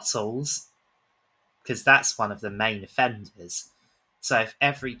bottles, because that's one of the main offenders. So if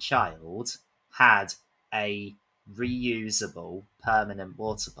every child had a reusable permanent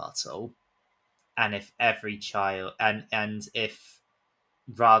water bottle, and if every child and if,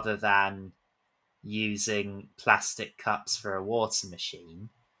 rather than using plastic cups for a water machine,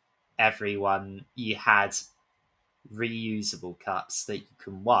 you had reusable cups that you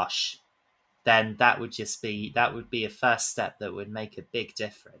can wash, then that would be a first step that would make a big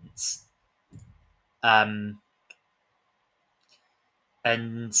difference. And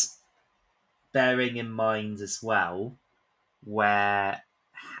bearing in mind as well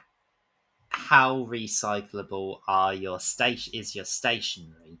how recyclable is your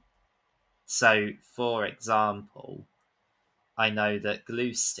stationery. So, for example, I know that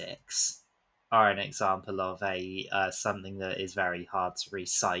glue sticks are an example of something that is very hard to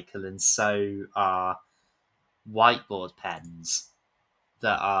recycle, and so are whiteboard pens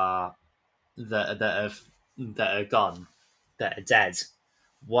that are gone, that are dead.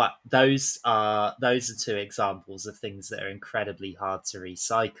 Those are two examples of things that are incredibly hard to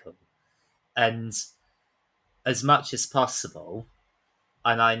recycle. And as much as possible,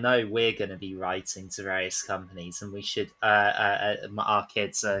 and I know we're going to be writing to various companies, and we should, our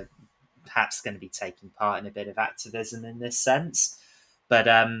kids are perhaps going to be taking part in a bit of activism in this sense, but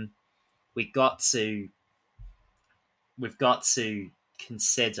we we've got to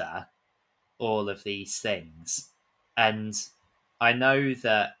consider all of these things. And I know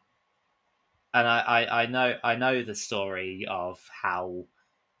that, and I know the story of how,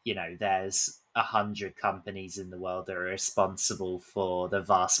 there's 100 companies in the world that are responsible for the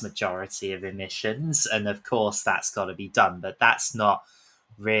vast majority of emissions, and of course that's got to be done, but that's not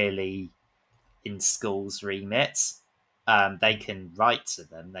really in schools' remit. They can write to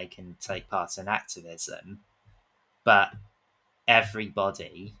them, they can take part in activism, but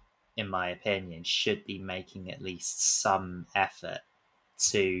everybody, in my opinion, should be making at least some effort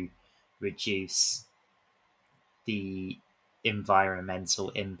to reduce the environmental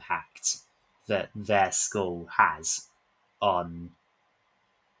impact that their school has on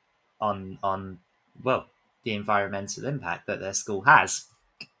well, the environmental impact that their school has.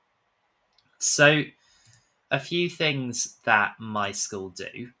 So a few things that my school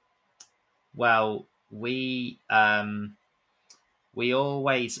do. Well, we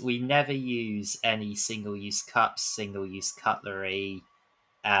never use any single-use cups, single-use cutlery,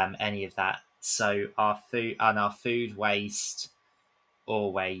 any of that. So our food waste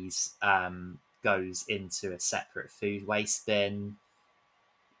always goes into a separate food waste bin.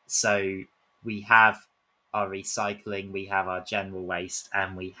 So we have our recycling, we have our general waste,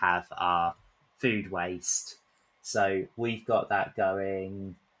 and we have our food waste. So we've got that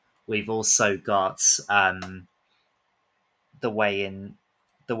going. We've also got the way in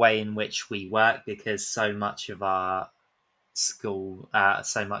which we work, because so much of our school,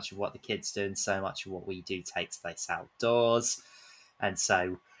 so much of what the kids do and so much of what we do takes place outdoors, and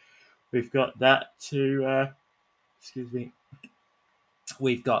so we've got that to excuse me,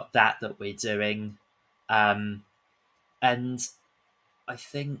 we've got that we're doing, and I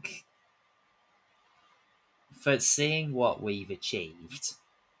think for seeing what we've achieved,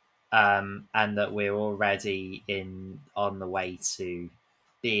 and that we're already on the way to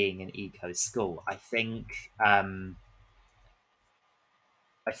being an eco school, I think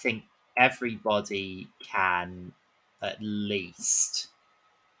everybody can at least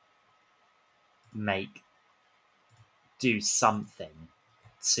do something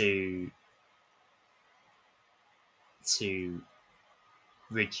to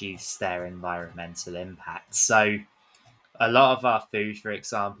reduce their environmental impact. So a lot of our food, for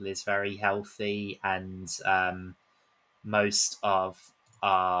example, is very healthy, and most of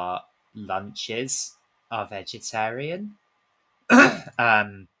our lunches are vegetarian.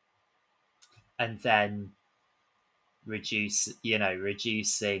 And then reducing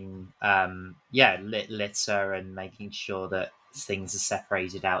litter, and making sure that things are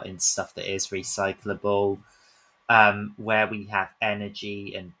separated out into stuff that is recyclable, where we have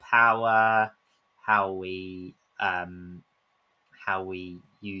energy and power, how we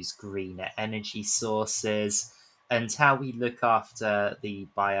use greener energy sources, and how we look after the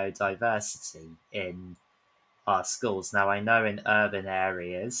biodiversity in our schools. Now, I know in urban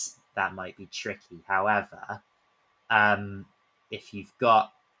areas that might be tricky. However, if you've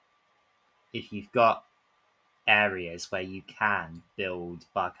got areas where you can build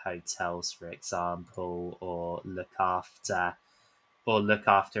bug hotels, for example, or look after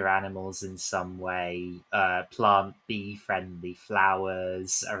animals in some way, plant bee-friendly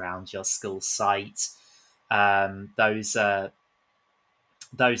flowers around your school site. Those are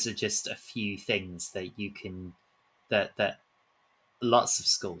just a few things that you can that lots of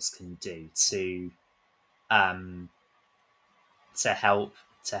schools can do to help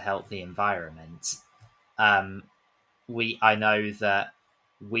the environment. I know that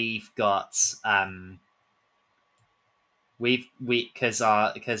we've got because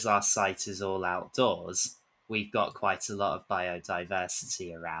our site is all outdoors, we've got quite a lot of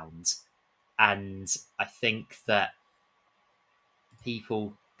biodiversity around, and I think that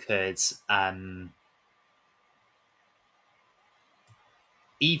people could,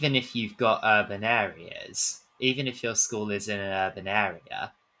 even if you've got urban areas, even if your school is in an urban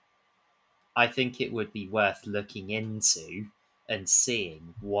area, I think it would be worth looking into and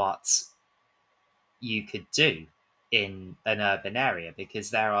seeing what you could do in an urban area, because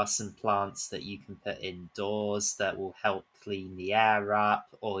there are some plants that you can put indoors that will help clean the air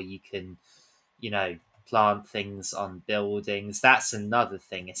up, or you can, plant things on buildings. That's another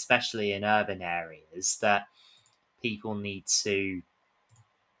thing, especially in urban areas, that people need to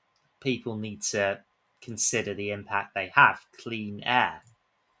consider the impact they have. Clean air,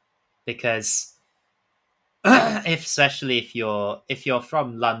 because especially if you're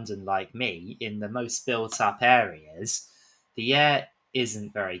from London like me, in the most built up areas, the air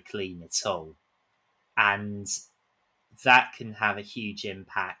isn't very clean at all, and that can have a huge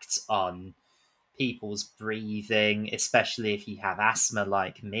impact on people's breathing, especially if you have asthma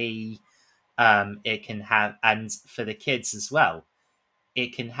like me. It can have, and for the kids as well,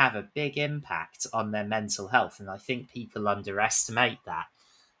 it can have a big impact on their mental health. And I think people underestimate that.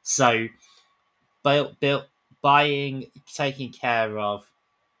 So, taking care of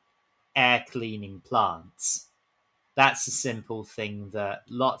air cleaning plants, that's a simple thing that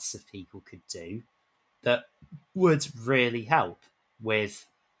lots of people could do that would really help with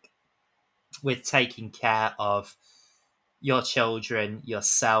taking care of your children,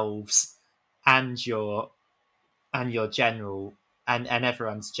 yourselves, and your general and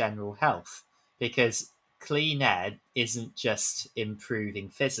everyone's general health. Because clean air isn't just improving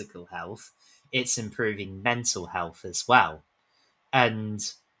physical health, it's improving mental health as well. And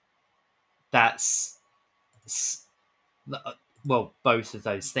that's, well, both of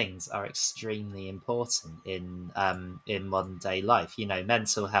those things are extremely important in modern day life.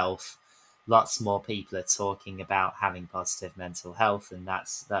 Mental health. Lots more people are talking about having positive mental health, and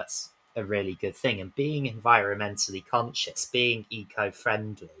that's a really good thing. And being environmentally conscious, being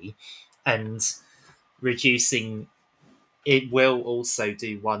eco-friendly, and reducing it will also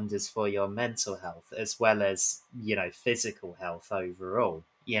do wonders for your mental health as well as physical health overall.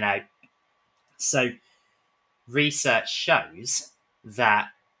 So research shows that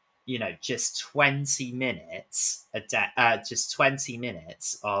just 20 minutes a day, just 20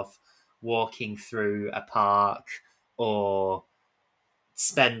 minutes of walking through a park or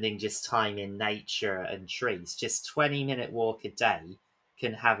spending just time in nature and trees, just 20-minute walk a day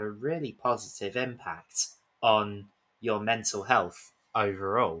can have a really positive impact on your mental health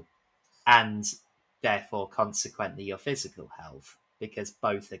overall, and therefore consequently your physical health, because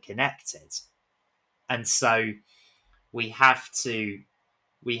both are connected. And so we have to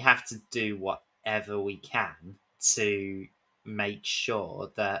do whatever we can to make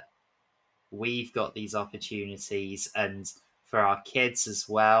sure that we've got these opportunities, and for our kids as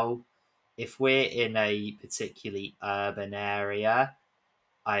well. If we're in a particularly urban area,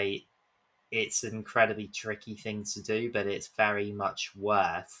 it's an incredibly tricky thing to do, but it's very much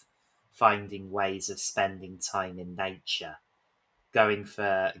worth finding ways of spending time in nature, going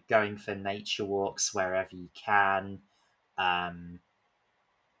for nature walks wherever you can, and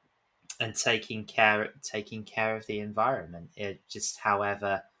taking care of the environment, just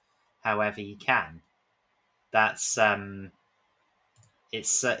however you can. That's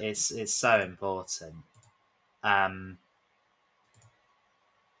it's so important,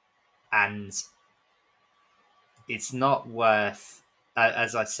 and it's not worth,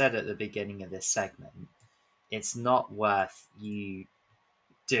 as I said at the beginning of this segment, it's not worth you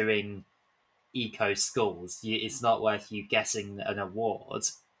doing eco schools. It's not worth you getting an award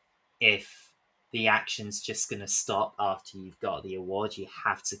if the action's just going to stop after you've got the award. You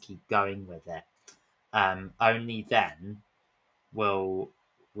have to keep going with it. Only then will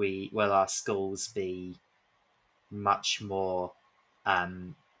our schools be much more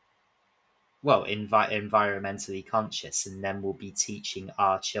environmentally conscious, and then we'll be teaching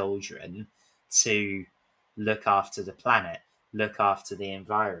our children to look after the planet, look after the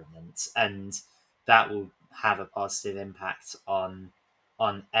environment, and that will have a positive impact on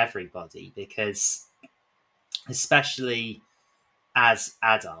everybody, because especially as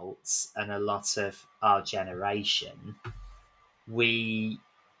adults and a lot of our generation, we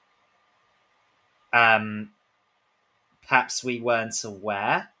perhaps we weren't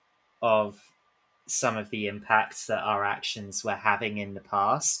aware of some of the impacts that our actions were having in the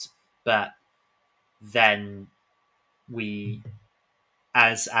past, but then we,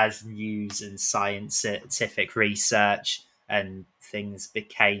 as news and scientific research and things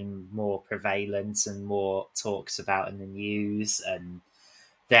became more prevalent and more talks about in the news, and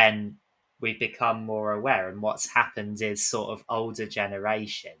then we've become more aware. And what's happened is sort of older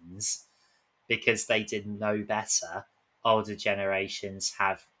generations, because they didn't know better, older generations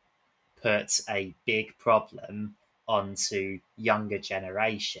have put a big problem onto younger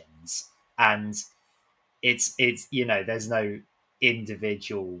generations. And it's there's no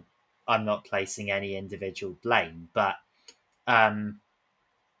individual, I'm not placing any individual blame, but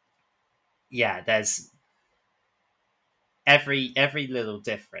there's every little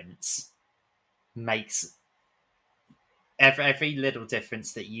difference makes every little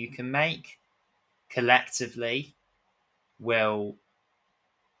difference that you can make collectively will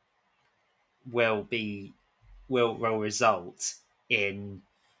result in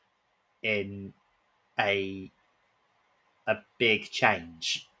a big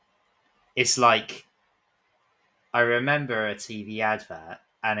change. It's like, I remember a TV advert,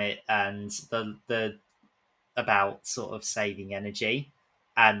 and the about sort of saving energy,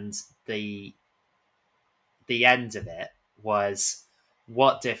 and the the end of it was,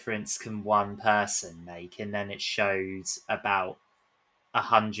 what difference can one person make? And then it showed about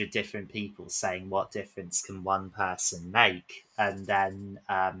 100 different people saying, what difference can one person make? And then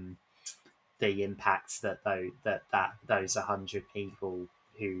the impacts that those 100 people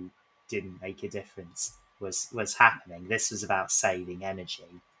who didn't make a difference was happening. This was about saving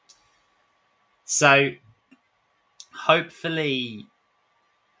energy. So hopefully,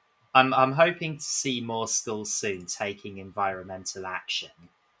 I'm hoping to see more schools soon taking environmental action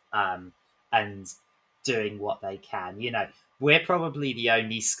and doing what they can. You know, we're probably the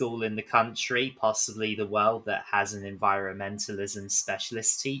only school in the country, possibly the world, that has an environmentalism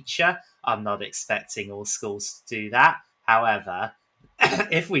specialist teacher. I'm not expecting all schools to do that. However,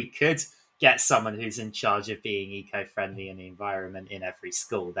 if we could get someone who's in charge of being eco-friendly in the environment in every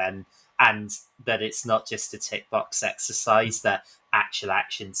school, then, and that it's not just a tick box exercise, that actual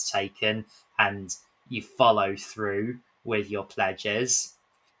action's taken and you follow through with your pledges,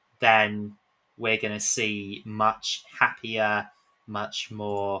 then we're going to see much happier, much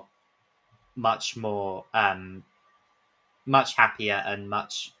happier and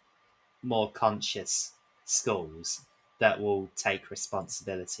much more conscious schools that will take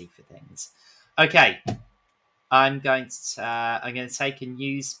responsibility for things. Okay, I'm going to take a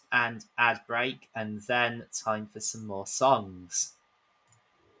news and ad break, and then time for some more songs.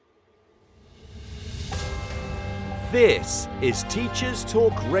 This is Teachers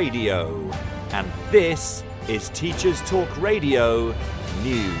Talk Radio, and this is Teachers Talk Radio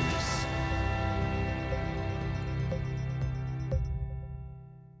News.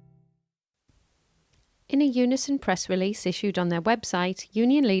 In a Unison press release issued on their website,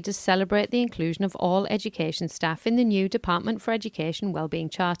 union leaders celebrate the inclusion of all education staff in the new Department for Education Wellbeing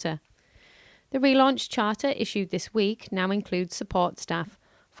Charter. The relaunched charter issued this week now includes support staff,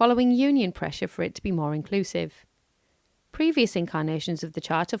 following union pressure for it to be more inclusive. Previous incarnations of the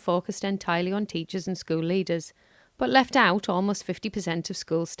charter focused entirely on teachers and school leaders, but left out almost 50% of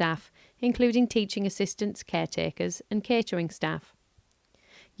school staff, including teaching assistants, caretakers and catering staff.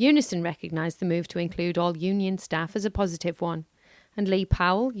 Unison recognised the move to include all union staff as a positive one, and Lee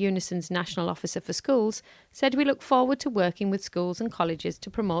Powell, Unison's National Officer for Schools, said, "We look forward to working with schools and colleges to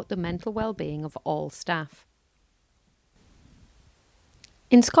promote the mental well-being of all staff."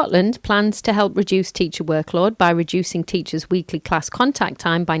 In Scotland, plans to help reduce teacher workload by reducing teachers' weekly class contact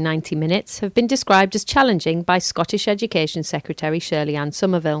time by 90 minutes have been described as challenging by Scottish Education Secretary Shirley-Ann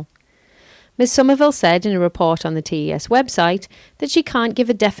Somerville. Ms Somerville said in a report on the TES website that she can't give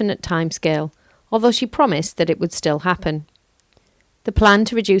a definite timescale, although she promised that it would still happen. The plan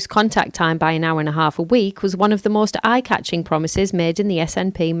to reduce contact time by an hour and a half a week was one of the most eye-catching promises made in the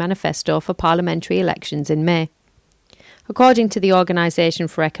SNP manifesto for parliamentary elections in May. According to the Organisation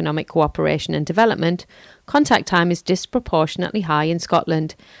for Economic Cooperation and Development, contact time is disproportionately high in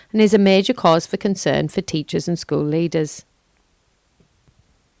Scotland and is a major cause for concern for teachers and school leaders.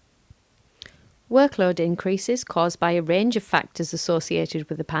 Workload increases caused by a range of factors associated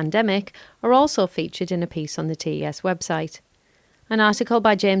with the pandemic are also featured in a piece on the TES website. An article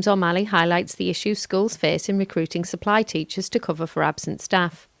by James O'Malley highlights the issues schools face in recruiting supply teachers to cover for absent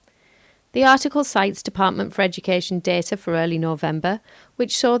staff. The article cites Department for Education data for early November,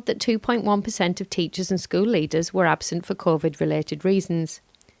 which showed that 2.1% of teachers and school leaders were absent for COVID-related reasons.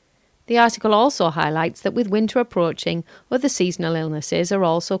 The article also highlights that with winter approaching, other seasonal illnesses are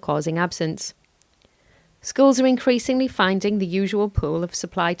also causing absence. Schools are increasingly finding the usual pool of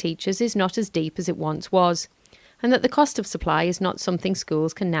supply teachers is not as deep as it once was, and that the cost of supply is not something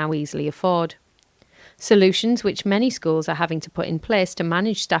schools can now easily afford. Solutions which many schools are having to put in place to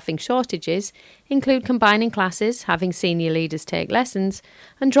manage staffing shortages include combining classes, having senior leaders take lessons,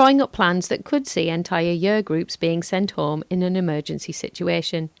 and drawing up plans that could see entire year groups being sent home in an emergency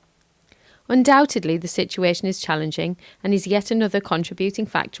situation. Undoubtedly, the situation is challenging and is yet another contributing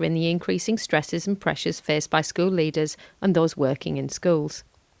factor in the increasing stresses and pressures faced by school leaders and those working in schools.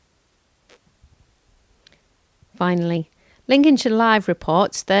 Finally, Lincolnshire Live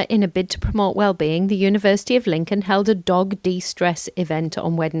reports that in a bid to promote wellbeing, the University of Lincoln held a dog de-stress event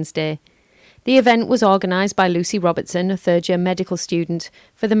on Wednesday. The event was organised by Lucy Robertson, a third-year medical student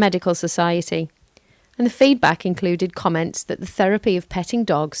for the Medical Society, and the feedback included comments that the therapy of petting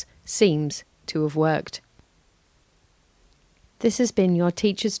dogs seems to have worked. This has been your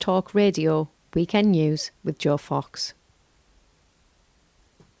Teachers Talk Radio Weekend News with Joe Fox.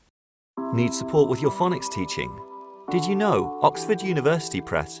 Need support with your phonics teaching? Did you know Oxford University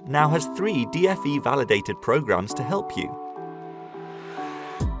Press now has 3 DFE validated programs to help you?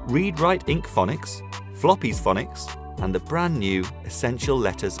 Read Write Inc Phonics, Floppy's Phonics, and the brand new Essential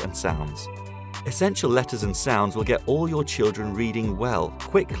Letters and Sounds. Essential Letters and Sounds will get all your children reading well,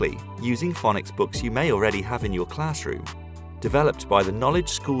 quickly, using phonics books you may already have in your classroom. Developed by the Knowledge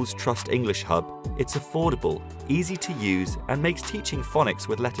Schools Trust English Hub, it's affordable, easy to use, and makes teaching phonics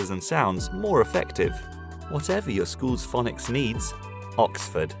with letters and sounds more effective. Whatever your school's phonics needs,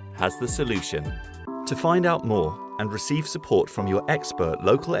 Oxford has the solution. To find out more and receive support from your expert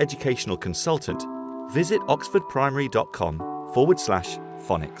local educational consultant, visit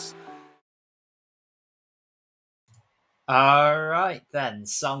oxfordprimary.com/phonics. All right then,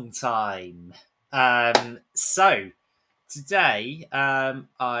 song time. So today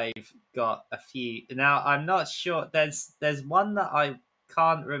I've got a few. Now I'm not sure. There's one that I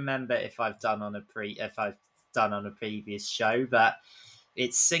can't remember if I've done on a previous show, but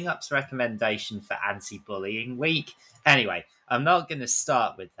it's Sing Up's recommendation for Anti-Bullying Week. Anyway, I'm not going to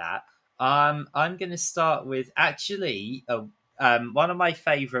start with that. I'm going to start with actually one of my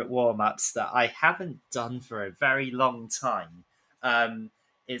favourite warm-ups that I haven't done for a very long time.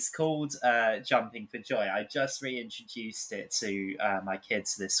 It's called Jumping for Joy. I just reintroduced it to my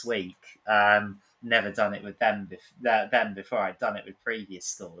kids this week. Never done it with them before. I'd done it with previous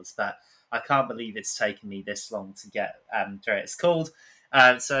schools, but I can't believe it's taken me this long to get through it. It's called,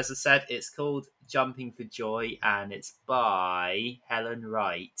 so as I said, it's called Jumping for Joy, and it's by Helen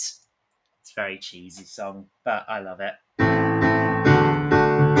Wright. It's a very cheesy song, but I love it.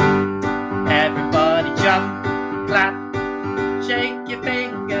 Everybody jump, clap, shake your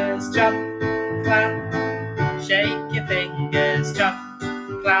fingers, jump, clap, shake your fingers, jump,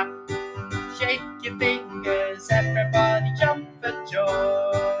 clap, shake your fingers, everybody jump for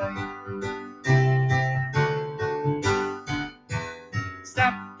joy.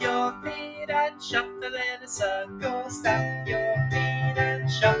 Stamp your feet and shuffle in a circle, stamp your feet and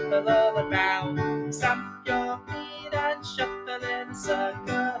shuffle all around, stamp your feet and shuffle in a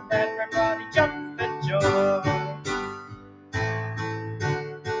circle, everybody jump for joy.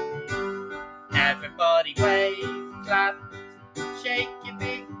 Everybody wave, clap, shake your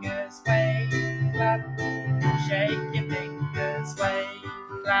fingers, wave, clap, shake your fingers, wave,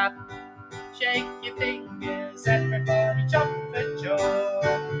 clap, shake your fingers, everybody jump for joy.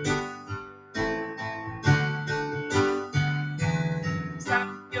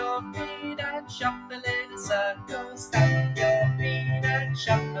 Stamp your feet and shuffle in a circle, stamp your feet and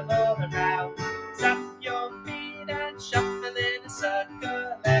shuffle all around, stamp your feet and shuffle in a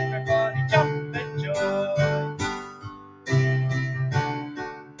circle, everybody jump for joy.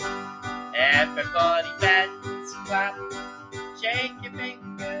 Everybody bend, clap, shake your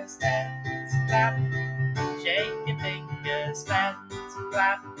fingers, bend, clap, shake your fingers, bend,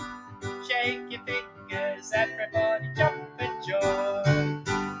 clap, shake your fingers, everybody jump for joy.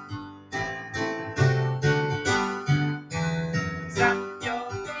 Stamp your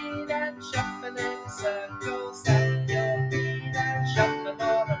feet and shuffle in a circle, stamp your feet and shuffle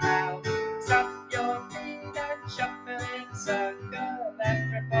all around, stamp your feet and shuffle in a circle,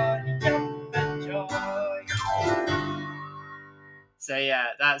 everybody jump for joy. So yeah,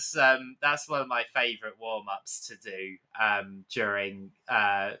 that's one of my favourite warm-ups to do during,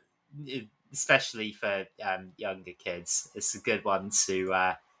 especially for younger kids. It's a good one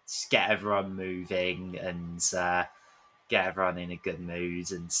to just get everyone moving and get everyone in a good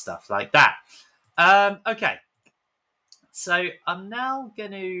mood and stuff like that. Okay, so I'm now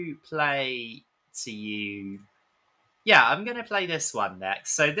going to play to you. Yeah, I'm going to play this one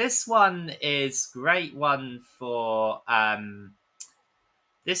next. So this one is great one for.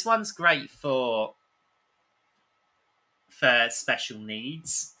 This one's great for special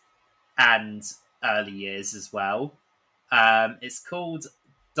needs and early years as well. It's called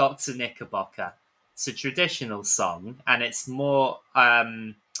Dr. Knickerbocker. It's a traditional song, and it's more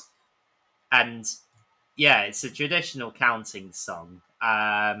it's a traditional counting song.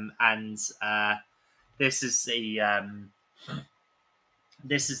 This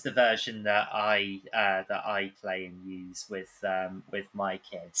is the version that I play and use with my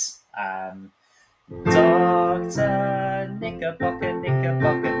kids. Dr. Knickerbocker,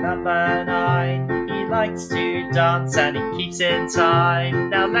 Knickerbocker number 9. He likes to dance and he keeps in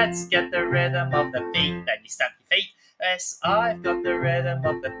time. Now let's get the rhythm of the feet. Then you stamp your feet. Yes, I've got the rhythm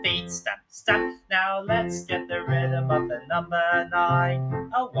of the feet. Stamp, stamp. Now let's get the rhythm of the number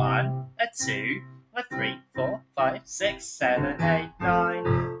 9. A 1, a 2, a 3, 4, 5, 6, 7, 8,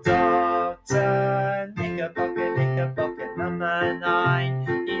 9. Dr. Knickerbocker, Knickerbocker number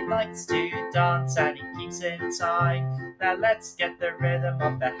 9. He likes to dance and he keeps in time. Now let's get the rhythm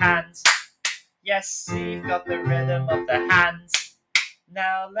of the hands. Yes, we've got the rhythm of the hands.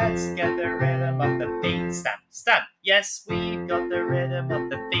 Now let's get the rhythm of the feet. Stamp, stamp. Yes, we've got the rhythm of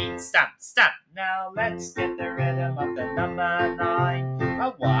the feet. stamp, stamp. Now let's get the rhythm of the number 9. A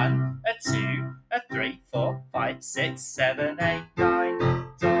 1, a 2, a 3, 4, 5, 6, 7, 8, 9.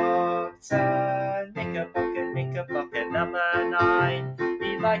 Dr. Knickerbocker, Knickerbocker, number 9.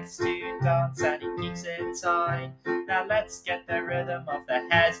 He likes to dance and he keeps in time. Now let's get the rhythm of the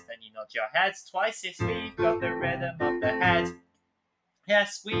head. Then you nod your head twice if we've got the rhythm of the head.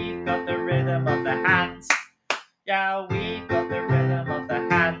 Yes, we've got the rhythm of the hands. Yeah, we've got the rhythm of the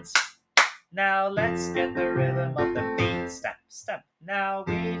hands. Now let's get the rhythm of the feet. Stamp, stamp. Now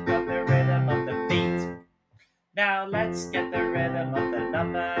we've got the rhythm of the feet. Now let's get the rhythm of the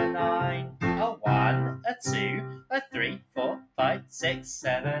number 9. A 1, a 2, a 3, 4, 5, 6,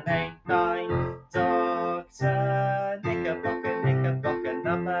 7, 8, 9. Dr. Knickerbocker, Knickerbocker,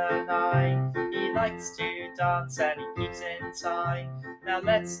 number 9. He likes to dance and he keeps in time. Now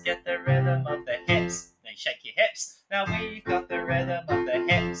let's get the rhythm of the hips. Now shake your hips. Now we've got the rhythm of the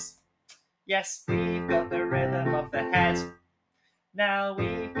hips. Yes, we've got the rhythm of the head. Now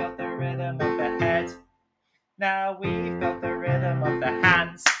we've got the rhythm of the head. Now we've got the rhythm of the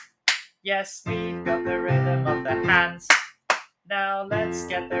hands. Yes, we've got the rhythm of the hands. Now let's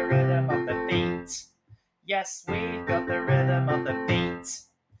get the rhythm of the feet. Yes, we've got the rhythm of the feet.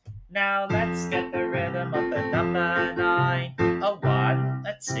 Now let's get the rhythm of the number 9. A 1,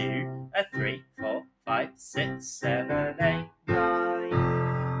 a 2, a 3, 4, 5, 6, 7, 8, 9.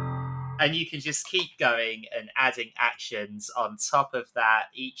 And you can just keep going and adding actions on top of that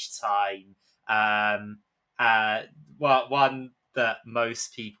each time. One that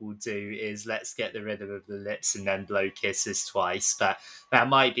most people do is let's get the rhythm of the lips and then blow kisses twice. But that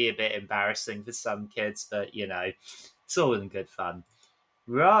might be a bit embarrassing for some kids, but you know, it's all in good fun.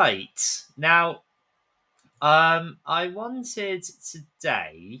 Right. Now, I wanted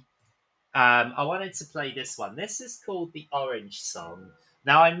today, I wanted to play this one. This is called the Orange Song.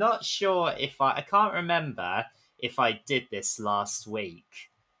 Now, I'm not sure if I can't remember if I did this last week.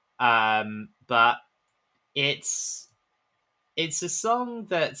 But it's a song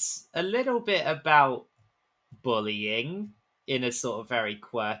that's a little bit about bullying in a sort of very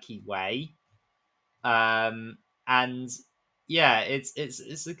quirky way. And yeah,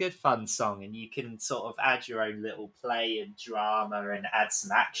 it's a good fun song, and you can sort of add your own little play and drama and add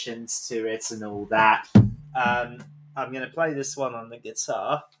some actions to it and all that. I'm going to play this one on the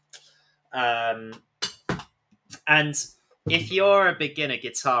guitar. And if you're a beginner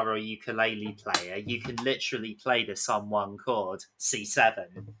guitar or ukulele player, you can literally play this on one chord,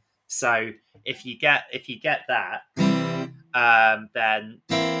 C7. So if you get that, then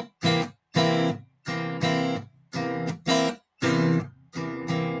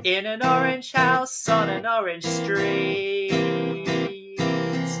in an orange house on an orange street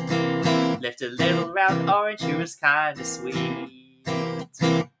lived a little round orange who was kind of sweet.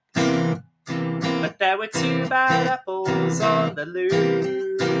 But there were 2 bad apples on the loose,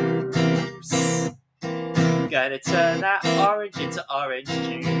 gonna turn that orange into orange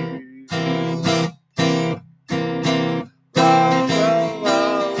juice. Roll, roll,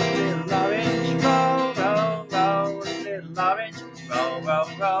 roll, little orange. Roll, roll, roll, little orange. Roll, roll,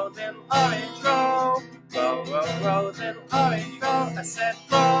 roll, little orange. Roll, roll, roll, roll, little orange. Roll. I said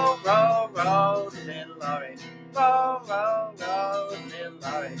roll, roll, roll, little orange. Roll, roll, roll, little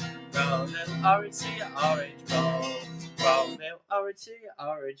orange. Roll, little orange to your orange roll. Roll, little orange to your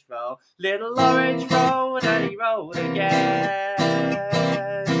orange roll. Little orange rolled and he rolled again.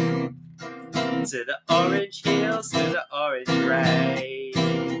 To the orange hills, to the orange rain.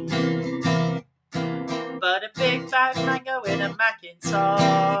 But a big fat mango in a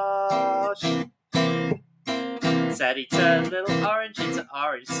Macintosh said he turned little orange into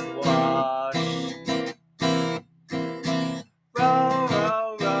orange squash. Roll,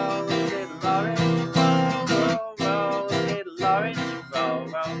 roll, roll, little orange. Roll, roll, roll, little orange. Roll,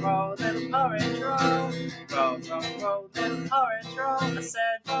 roll, roll, little orange. Roll, roll, roll, roll, little orange. Roll. I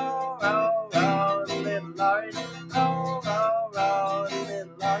said roll, roll, roll, little orange. Roll, roll, roll,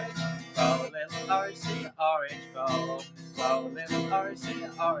 little orange. Roll, little orange to your orange roll. Roll, little orange to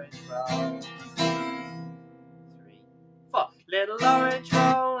your orange roll. 3, 4. Little orange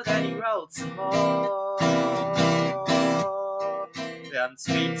roll, then he rolled some more. From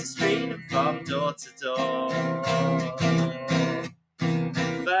street to street and from door to door.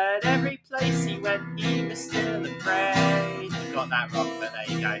 But every place he went, he was still afraid. Got that wrong, but there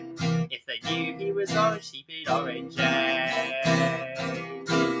you go. If they knew he was orange, he'd be orange.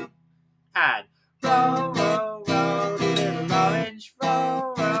 And roll, roll, roll, little orange.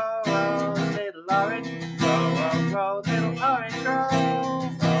 Roll, roll, roll, little orange. Roll, roll, roll, little orange. Roll,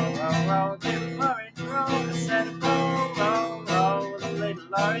 roll, roll, roll, little orange. Roll. I said roll, roll, roll,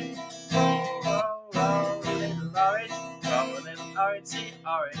 little orange.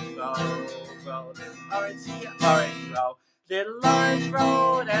 orange roll, roll, little orange, orange roll. Little orange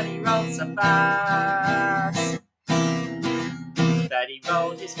rolled and he rolled so fast that he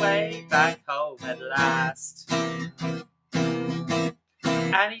rolled his way back home at last.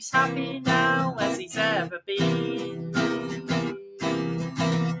 And he's happy now as he's ever been,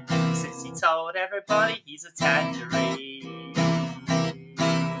 since he told everybody he's a tangerine.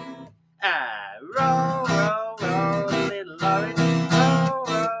 Ah, roll, roll, roll, little orange. Roll,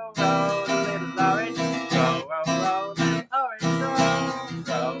 roll, roll, little orange. Roll, roll, roll, little orange. Roll,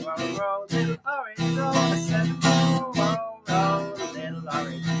 roll, roll, roll, little orange. Roll, I said, roll, roll, roll, little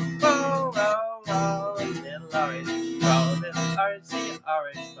orange. Roll, roll, roll, little orange. Roll, little orange, see an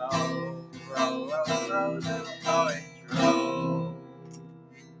orange roll. Roll, roll, roll, little orange roll.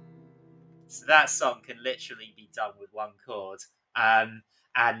 So that song can literally be done with one chord.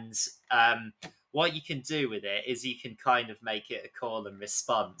 And what you can do with it is you can kind of make it a call and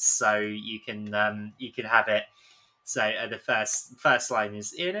response. So you can have it. So the first line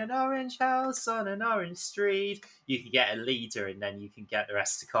is in an orange house on an orange street. You can get a leader, and then you can get the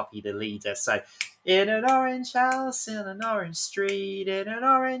rest to copy the leader. So in an orange house in an orange street, in an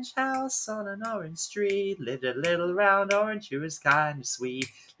orange house on an orange street, lived a little round orange who was kind of sweet.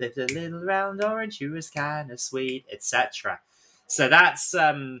 Lived a little round orange who was kind of sweet, etc. So that's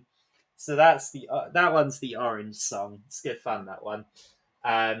that one's the orange song. It's good fun, that one.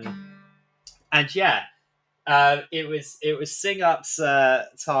 And yeah, it was Sing Up's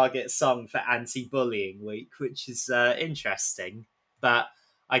target song for Anti-Bullying Week, which is interesting. But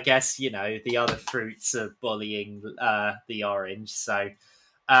I guess, the other fruits of bullying the orange. So,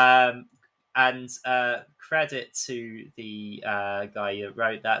 and credit to the guy who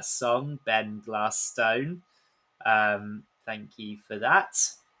wrote that song, Ben Glassstone. Thank you for that.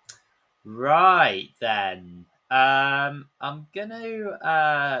 Right then, I'm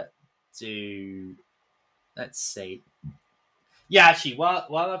gonna do. Let's see. Yeah, actually, while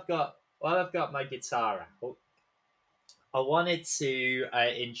I've got my guitar out, I wanted to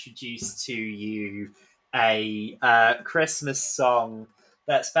introduce to you a Christmas song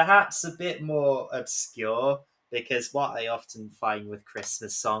that's perhaps a bit more obscure, because what I often find with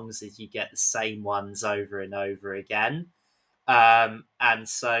Christmas songs is you get the same ones over and over again. And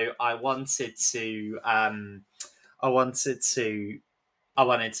so I wanted to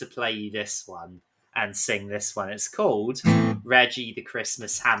play you this one and sing this one. It's called Reggie the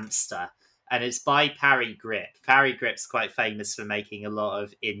Christmas Hamster, and it's by Parry Gripp. Parry Gripp's quite famous for making a lot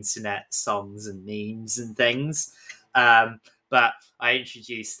of internet songs and memes and things. But I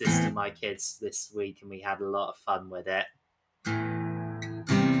introduced this to my kids this week, and we had a lot of fun with it.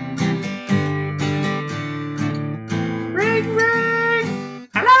 Ring, ring!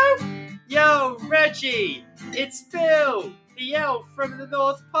 Hello? Yo, Reggie! It's Phil, the elf from the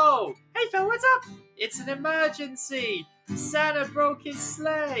North Pole. Hey, Phil, what's up? It's an emergency. Santa broke his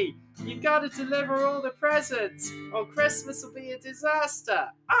sleigh. You gotta deliver all the presents, or Christmas will be a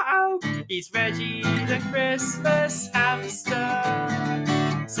disaster. Uh-oh! He's Reggie the Christmas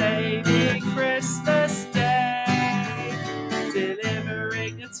Hamster, saving Christmas Day,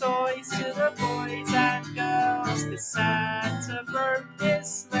 delivering the toys to the boys and girls, 'cause Santa broke his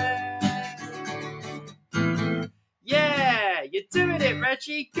sleigh. Yeah, you're doing it,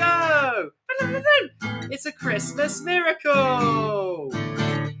 Reggie. Go! It's a Christmas miracle.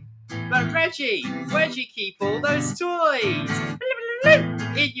 But Reggie, where'd you keep all those toys?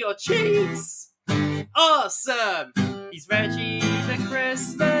 In your cheeks. Awesome. He's Reggie the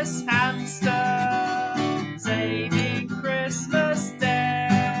Christmas Hamster, saving Christmas Day,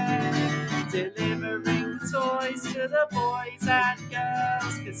 delivering the toys to the boys and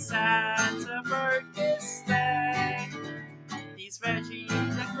girls, 'cause Santa broke his sleigh. He's Reggie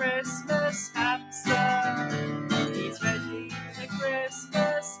the Christmas Hamster. He's Reggie the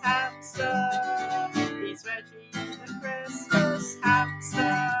Christmas Hamster. He's Reggie the Christmas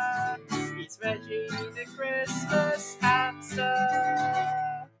Hamster. He's Reggie the Christmas Hamster.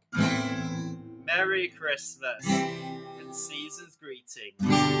 Merry Christmas and season's greetings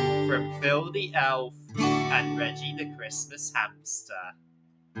from Phil the Elf and Reggie the Christmas Hamster.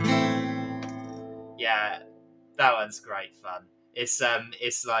 Yeah, that one's great fun. It's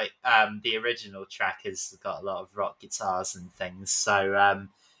like the original track has got a lot of rock guitars and things. So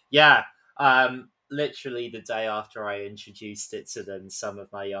literally the day after I introduced it to them, some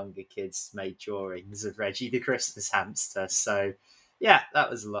of my younger kids made drawings of Reggie the Christmas Hamster. So yeah, that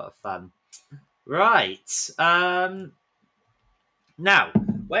was a lot of fun. Right. Now,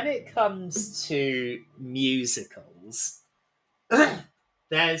 when it comes to musicals,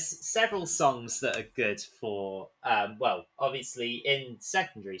 there's several songs that are good for, well, obviously in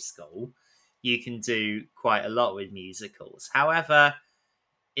secondary school, you can do quite a lot with musicals. However,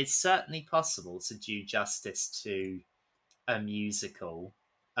 it's certainly possible to do justice to a musical,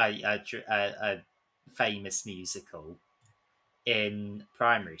 a famous musical in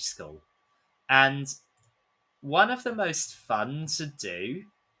primary school. And one of the most fun to do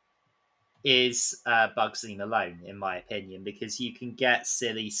is Bugsy Malone, in my opinion, because you can get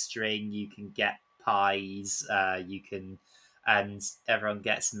silly string, you can get pies, and everyone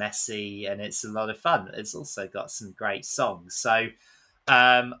gets messy, and it's a lot of fun. It's also got some great songs. So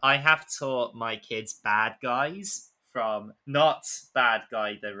I have taught my kids Bad Guys from, not Bad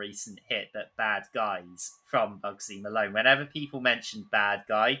Guy, the recent hit, but Bad Guys from Bugsy Malone. Whenever people mention Bad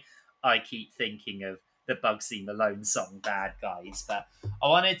Guy, I keep thinking of the Bugsy Malone song Bad Guys. But I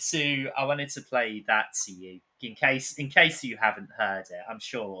wanted to play that to you in case you haven't heard it. I'm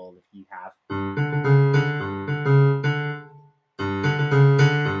sure all of you have.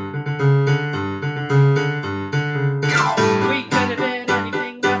 We could have been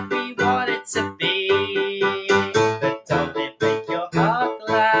anything that we wanted to be, but don't it make your heart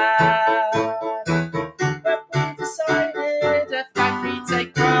glad? But we decided a fact we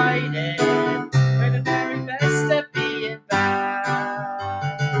take pride in, we're the very best at being bad.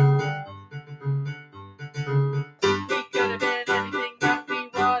 We could have been anything that we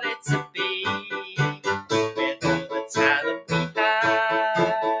wanted to be, with all the talent we have.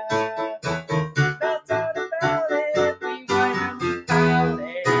 No doubt about it, we whined and we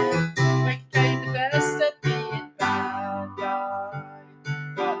pouted, we became the best at being bad guys.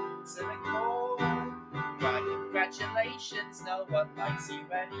 Got to the core, why congratulations, no one likes you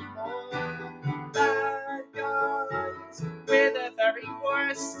anymore. Bad guys, we're the very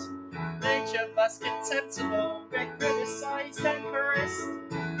worst. Each of us contemptible, we're criticised and cursed.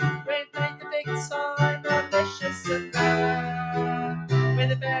 We've played the big time, malicious and bad. We're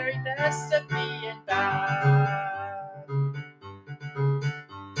the very best at being bad. We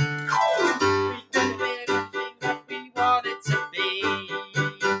could have been anything that we wanted to be.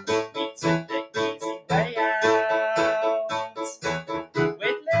 We took the easy way out.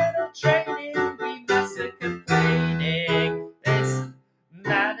 With little training, we mastered complaining. This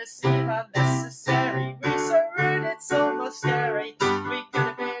manners seem unnecessary. We're so rude, it's almost scary. We could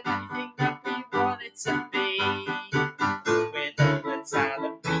have been anything that we wanted to be, with all the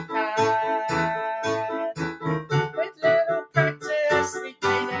talent we had. With little practice, we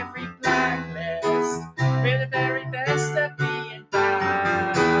played every blacklist. We're the very best at being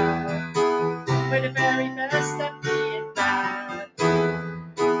bad. We're the very best at being bad.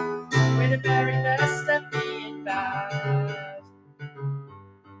 We're the very best at being bad.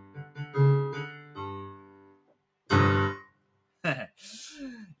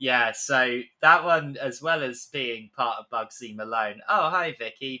 Yeah, so that one, as well as being part of Bugsy Malone. Oh, hi,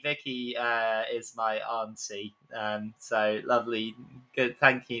 Vicky. Vicky is my auntie. So lovely. Good.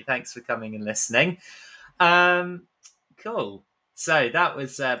 Thank you. Thanks for coming and listening. Cool. So that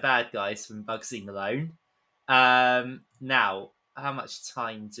was Bad Guys from Bugsy Malone. Now, how much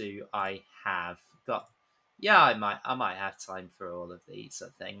time do I have? Yeah, I might have time for all of these, I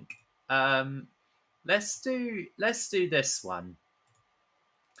think. Let's do this one.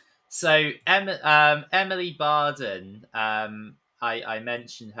 So Emily Barden, I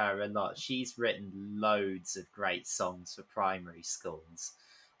mention her a lot. She's written loads of great songs for primary schools,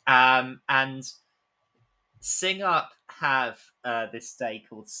 and Sing Up have this day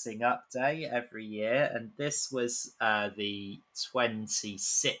called Sing Up Day every year, and this was the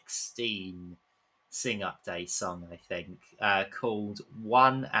 2016 Sing Up Day song, I think, called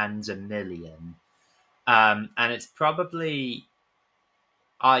One and a Million. And it's probably,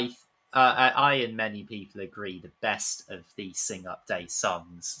 I and many people agree, the best of these Sing Up Day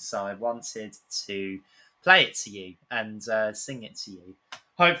songs. So I wanted to play it to you and sing it to you.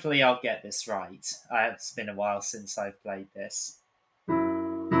 Hopefully I'll get this right. It's been a while since I've played this.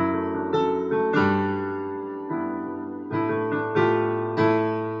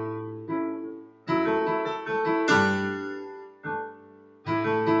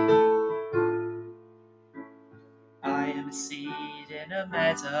 I am a seed in a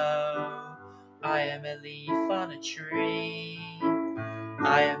meadow, I am a leaf on a tree,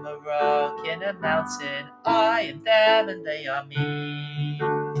 I am a rock in a mountain, I am them and they are me.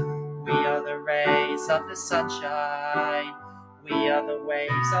 We are the rays of the sunshine, we are the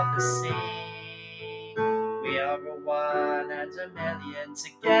waves of the sea, we are a one and a million,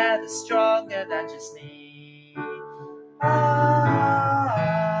 together stronger than just me.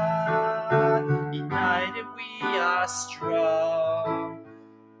 United we are strong,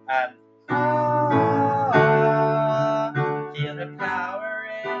 Feel the power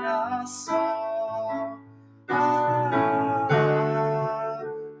in our soul.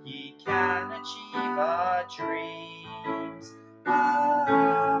 Ye can achieve our dreams.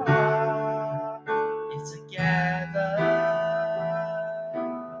 If together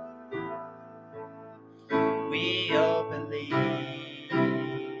we all believe.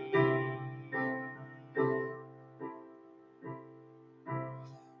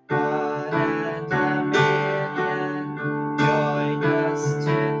 One and a million join us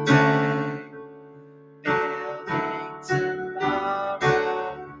today, building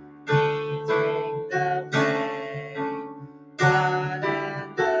tomorrow, leading the way. One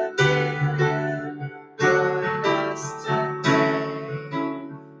and a million join us today,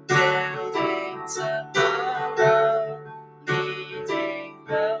 building tomorrow, leading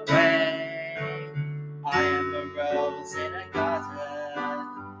the way. I am a rose in a garden,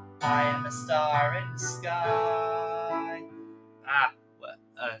 I am a star in the sky.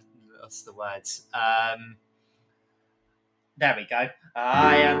 What's the words? There we go.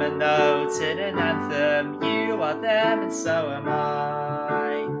 I am a note in an anthem. You are them and so am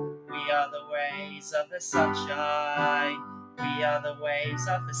I. We are the waves of the sunshine. We are the waves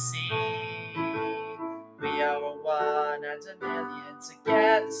of the sea. We are a one and a million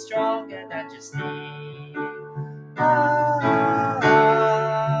together, stronger than just me.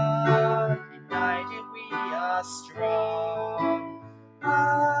 United we are strong.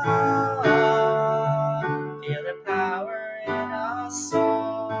 Feel the power in our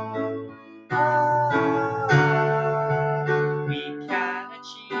soul. We can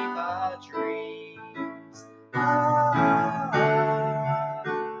achieve our dreams.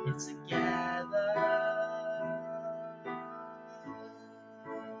 If together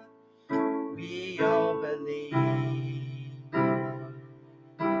we all believe.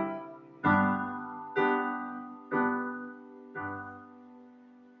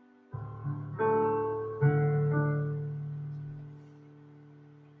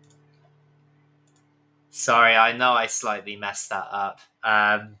 Sorry, I know I slightly messed that up.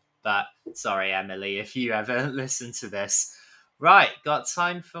 But sorry, Emily, if you ever listen to this. Right, got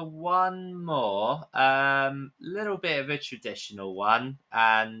time for one more. Little bit of a traditional one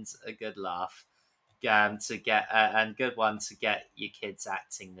and a good laugh. To get and good one to get your kids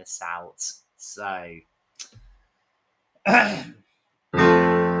acting this out. So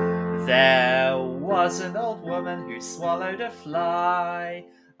there was an old woman who swallowed a fly.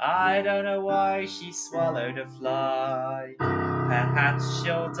 I don't know why she swallowed a fly. Perhaps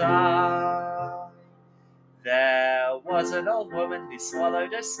she'll die. There was an old woman who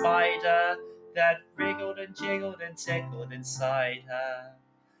swallowed a spider that wriggled and jiggled and tickled inside her.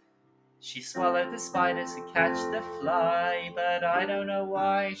 She swallowed the spider to catch the fly, but I don't know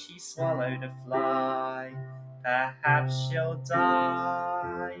why she swallowed a fly. Perhaps she'll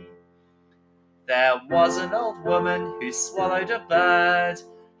die. There was an old woman who swallowed a bird.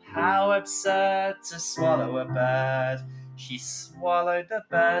 How absurd to swallow a bird. She swallowed the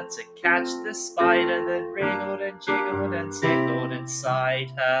bird to catch the spider that wriggled and jiggled and tickled inside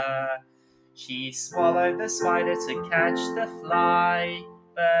her. She swallowed the spider to catch the fly,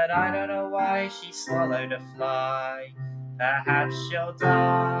 but I don't know why she swallowed a fly. Perhaps she'll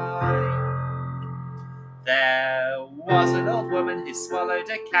die. There was an old woman who swallowed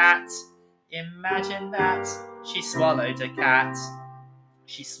a cat. Imagine that, she swallowed a cat.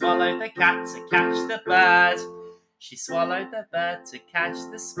 She swallowed the cat to catch the bird. She swallowed the bird to catch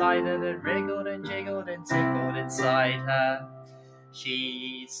the spider that wriggled and jiggled and tickled inside her.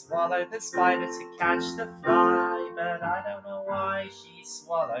 She swallowed the spider to catch the fly, but I don't know why she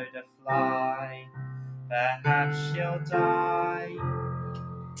swallowed a fly. Perhaps she'll die.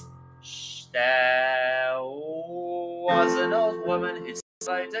 There was an old woman who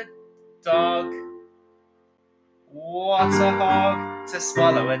swallowed a dog. What a hog to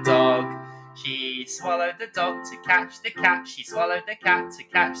swallow a dog. She swallowed the dog to catch the cat. She swallowed the cat to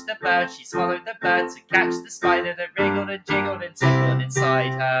catch the bird. She swallowed the bird to catch the spider that wriggled and jiggled and tickled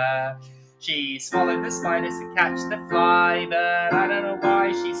inside her. She swallowed the spider to catch the fly, but I don't know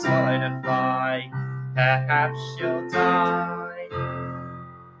why she swallowed a fly. Perhaps she'll die.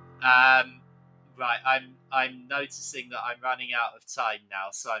 Right, I'm noticing that I'm running out of time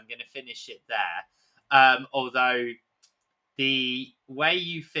now, so I'm going to finish it there. Although the way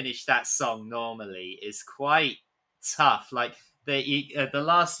you finish that song normally is quite tough. Like the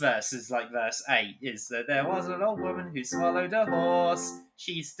last verse is like verse 8 is that there was an old woman who swallowed a horse.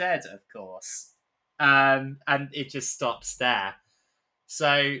 She's dead, of course. And it just stops there.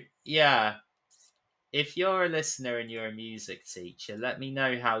 So yeah, if you're a listener and you're a music teacher, let me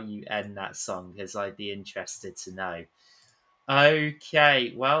know how you end that song, because I'd be interested to know.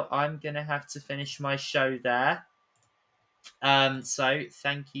 Okay, well, I'm going to have to finish my show there. So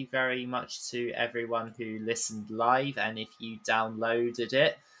thank you very much to everyone who listened live, and if you downloaded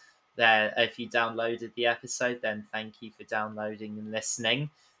it, if you downloaded the episode, then thank you for downloading and listening.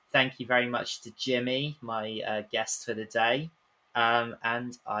 Thank you very much to Jimmy, my guest for the day,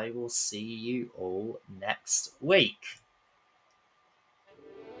 and I will see you all next week.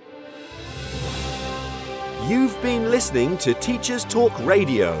 You've been listening to Teachers Talk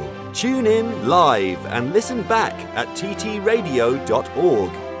Radio. Tune in live and listen back at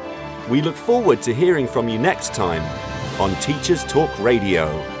ttradio.org. We look forward to hearing from you next time on Teachers Talk Radio.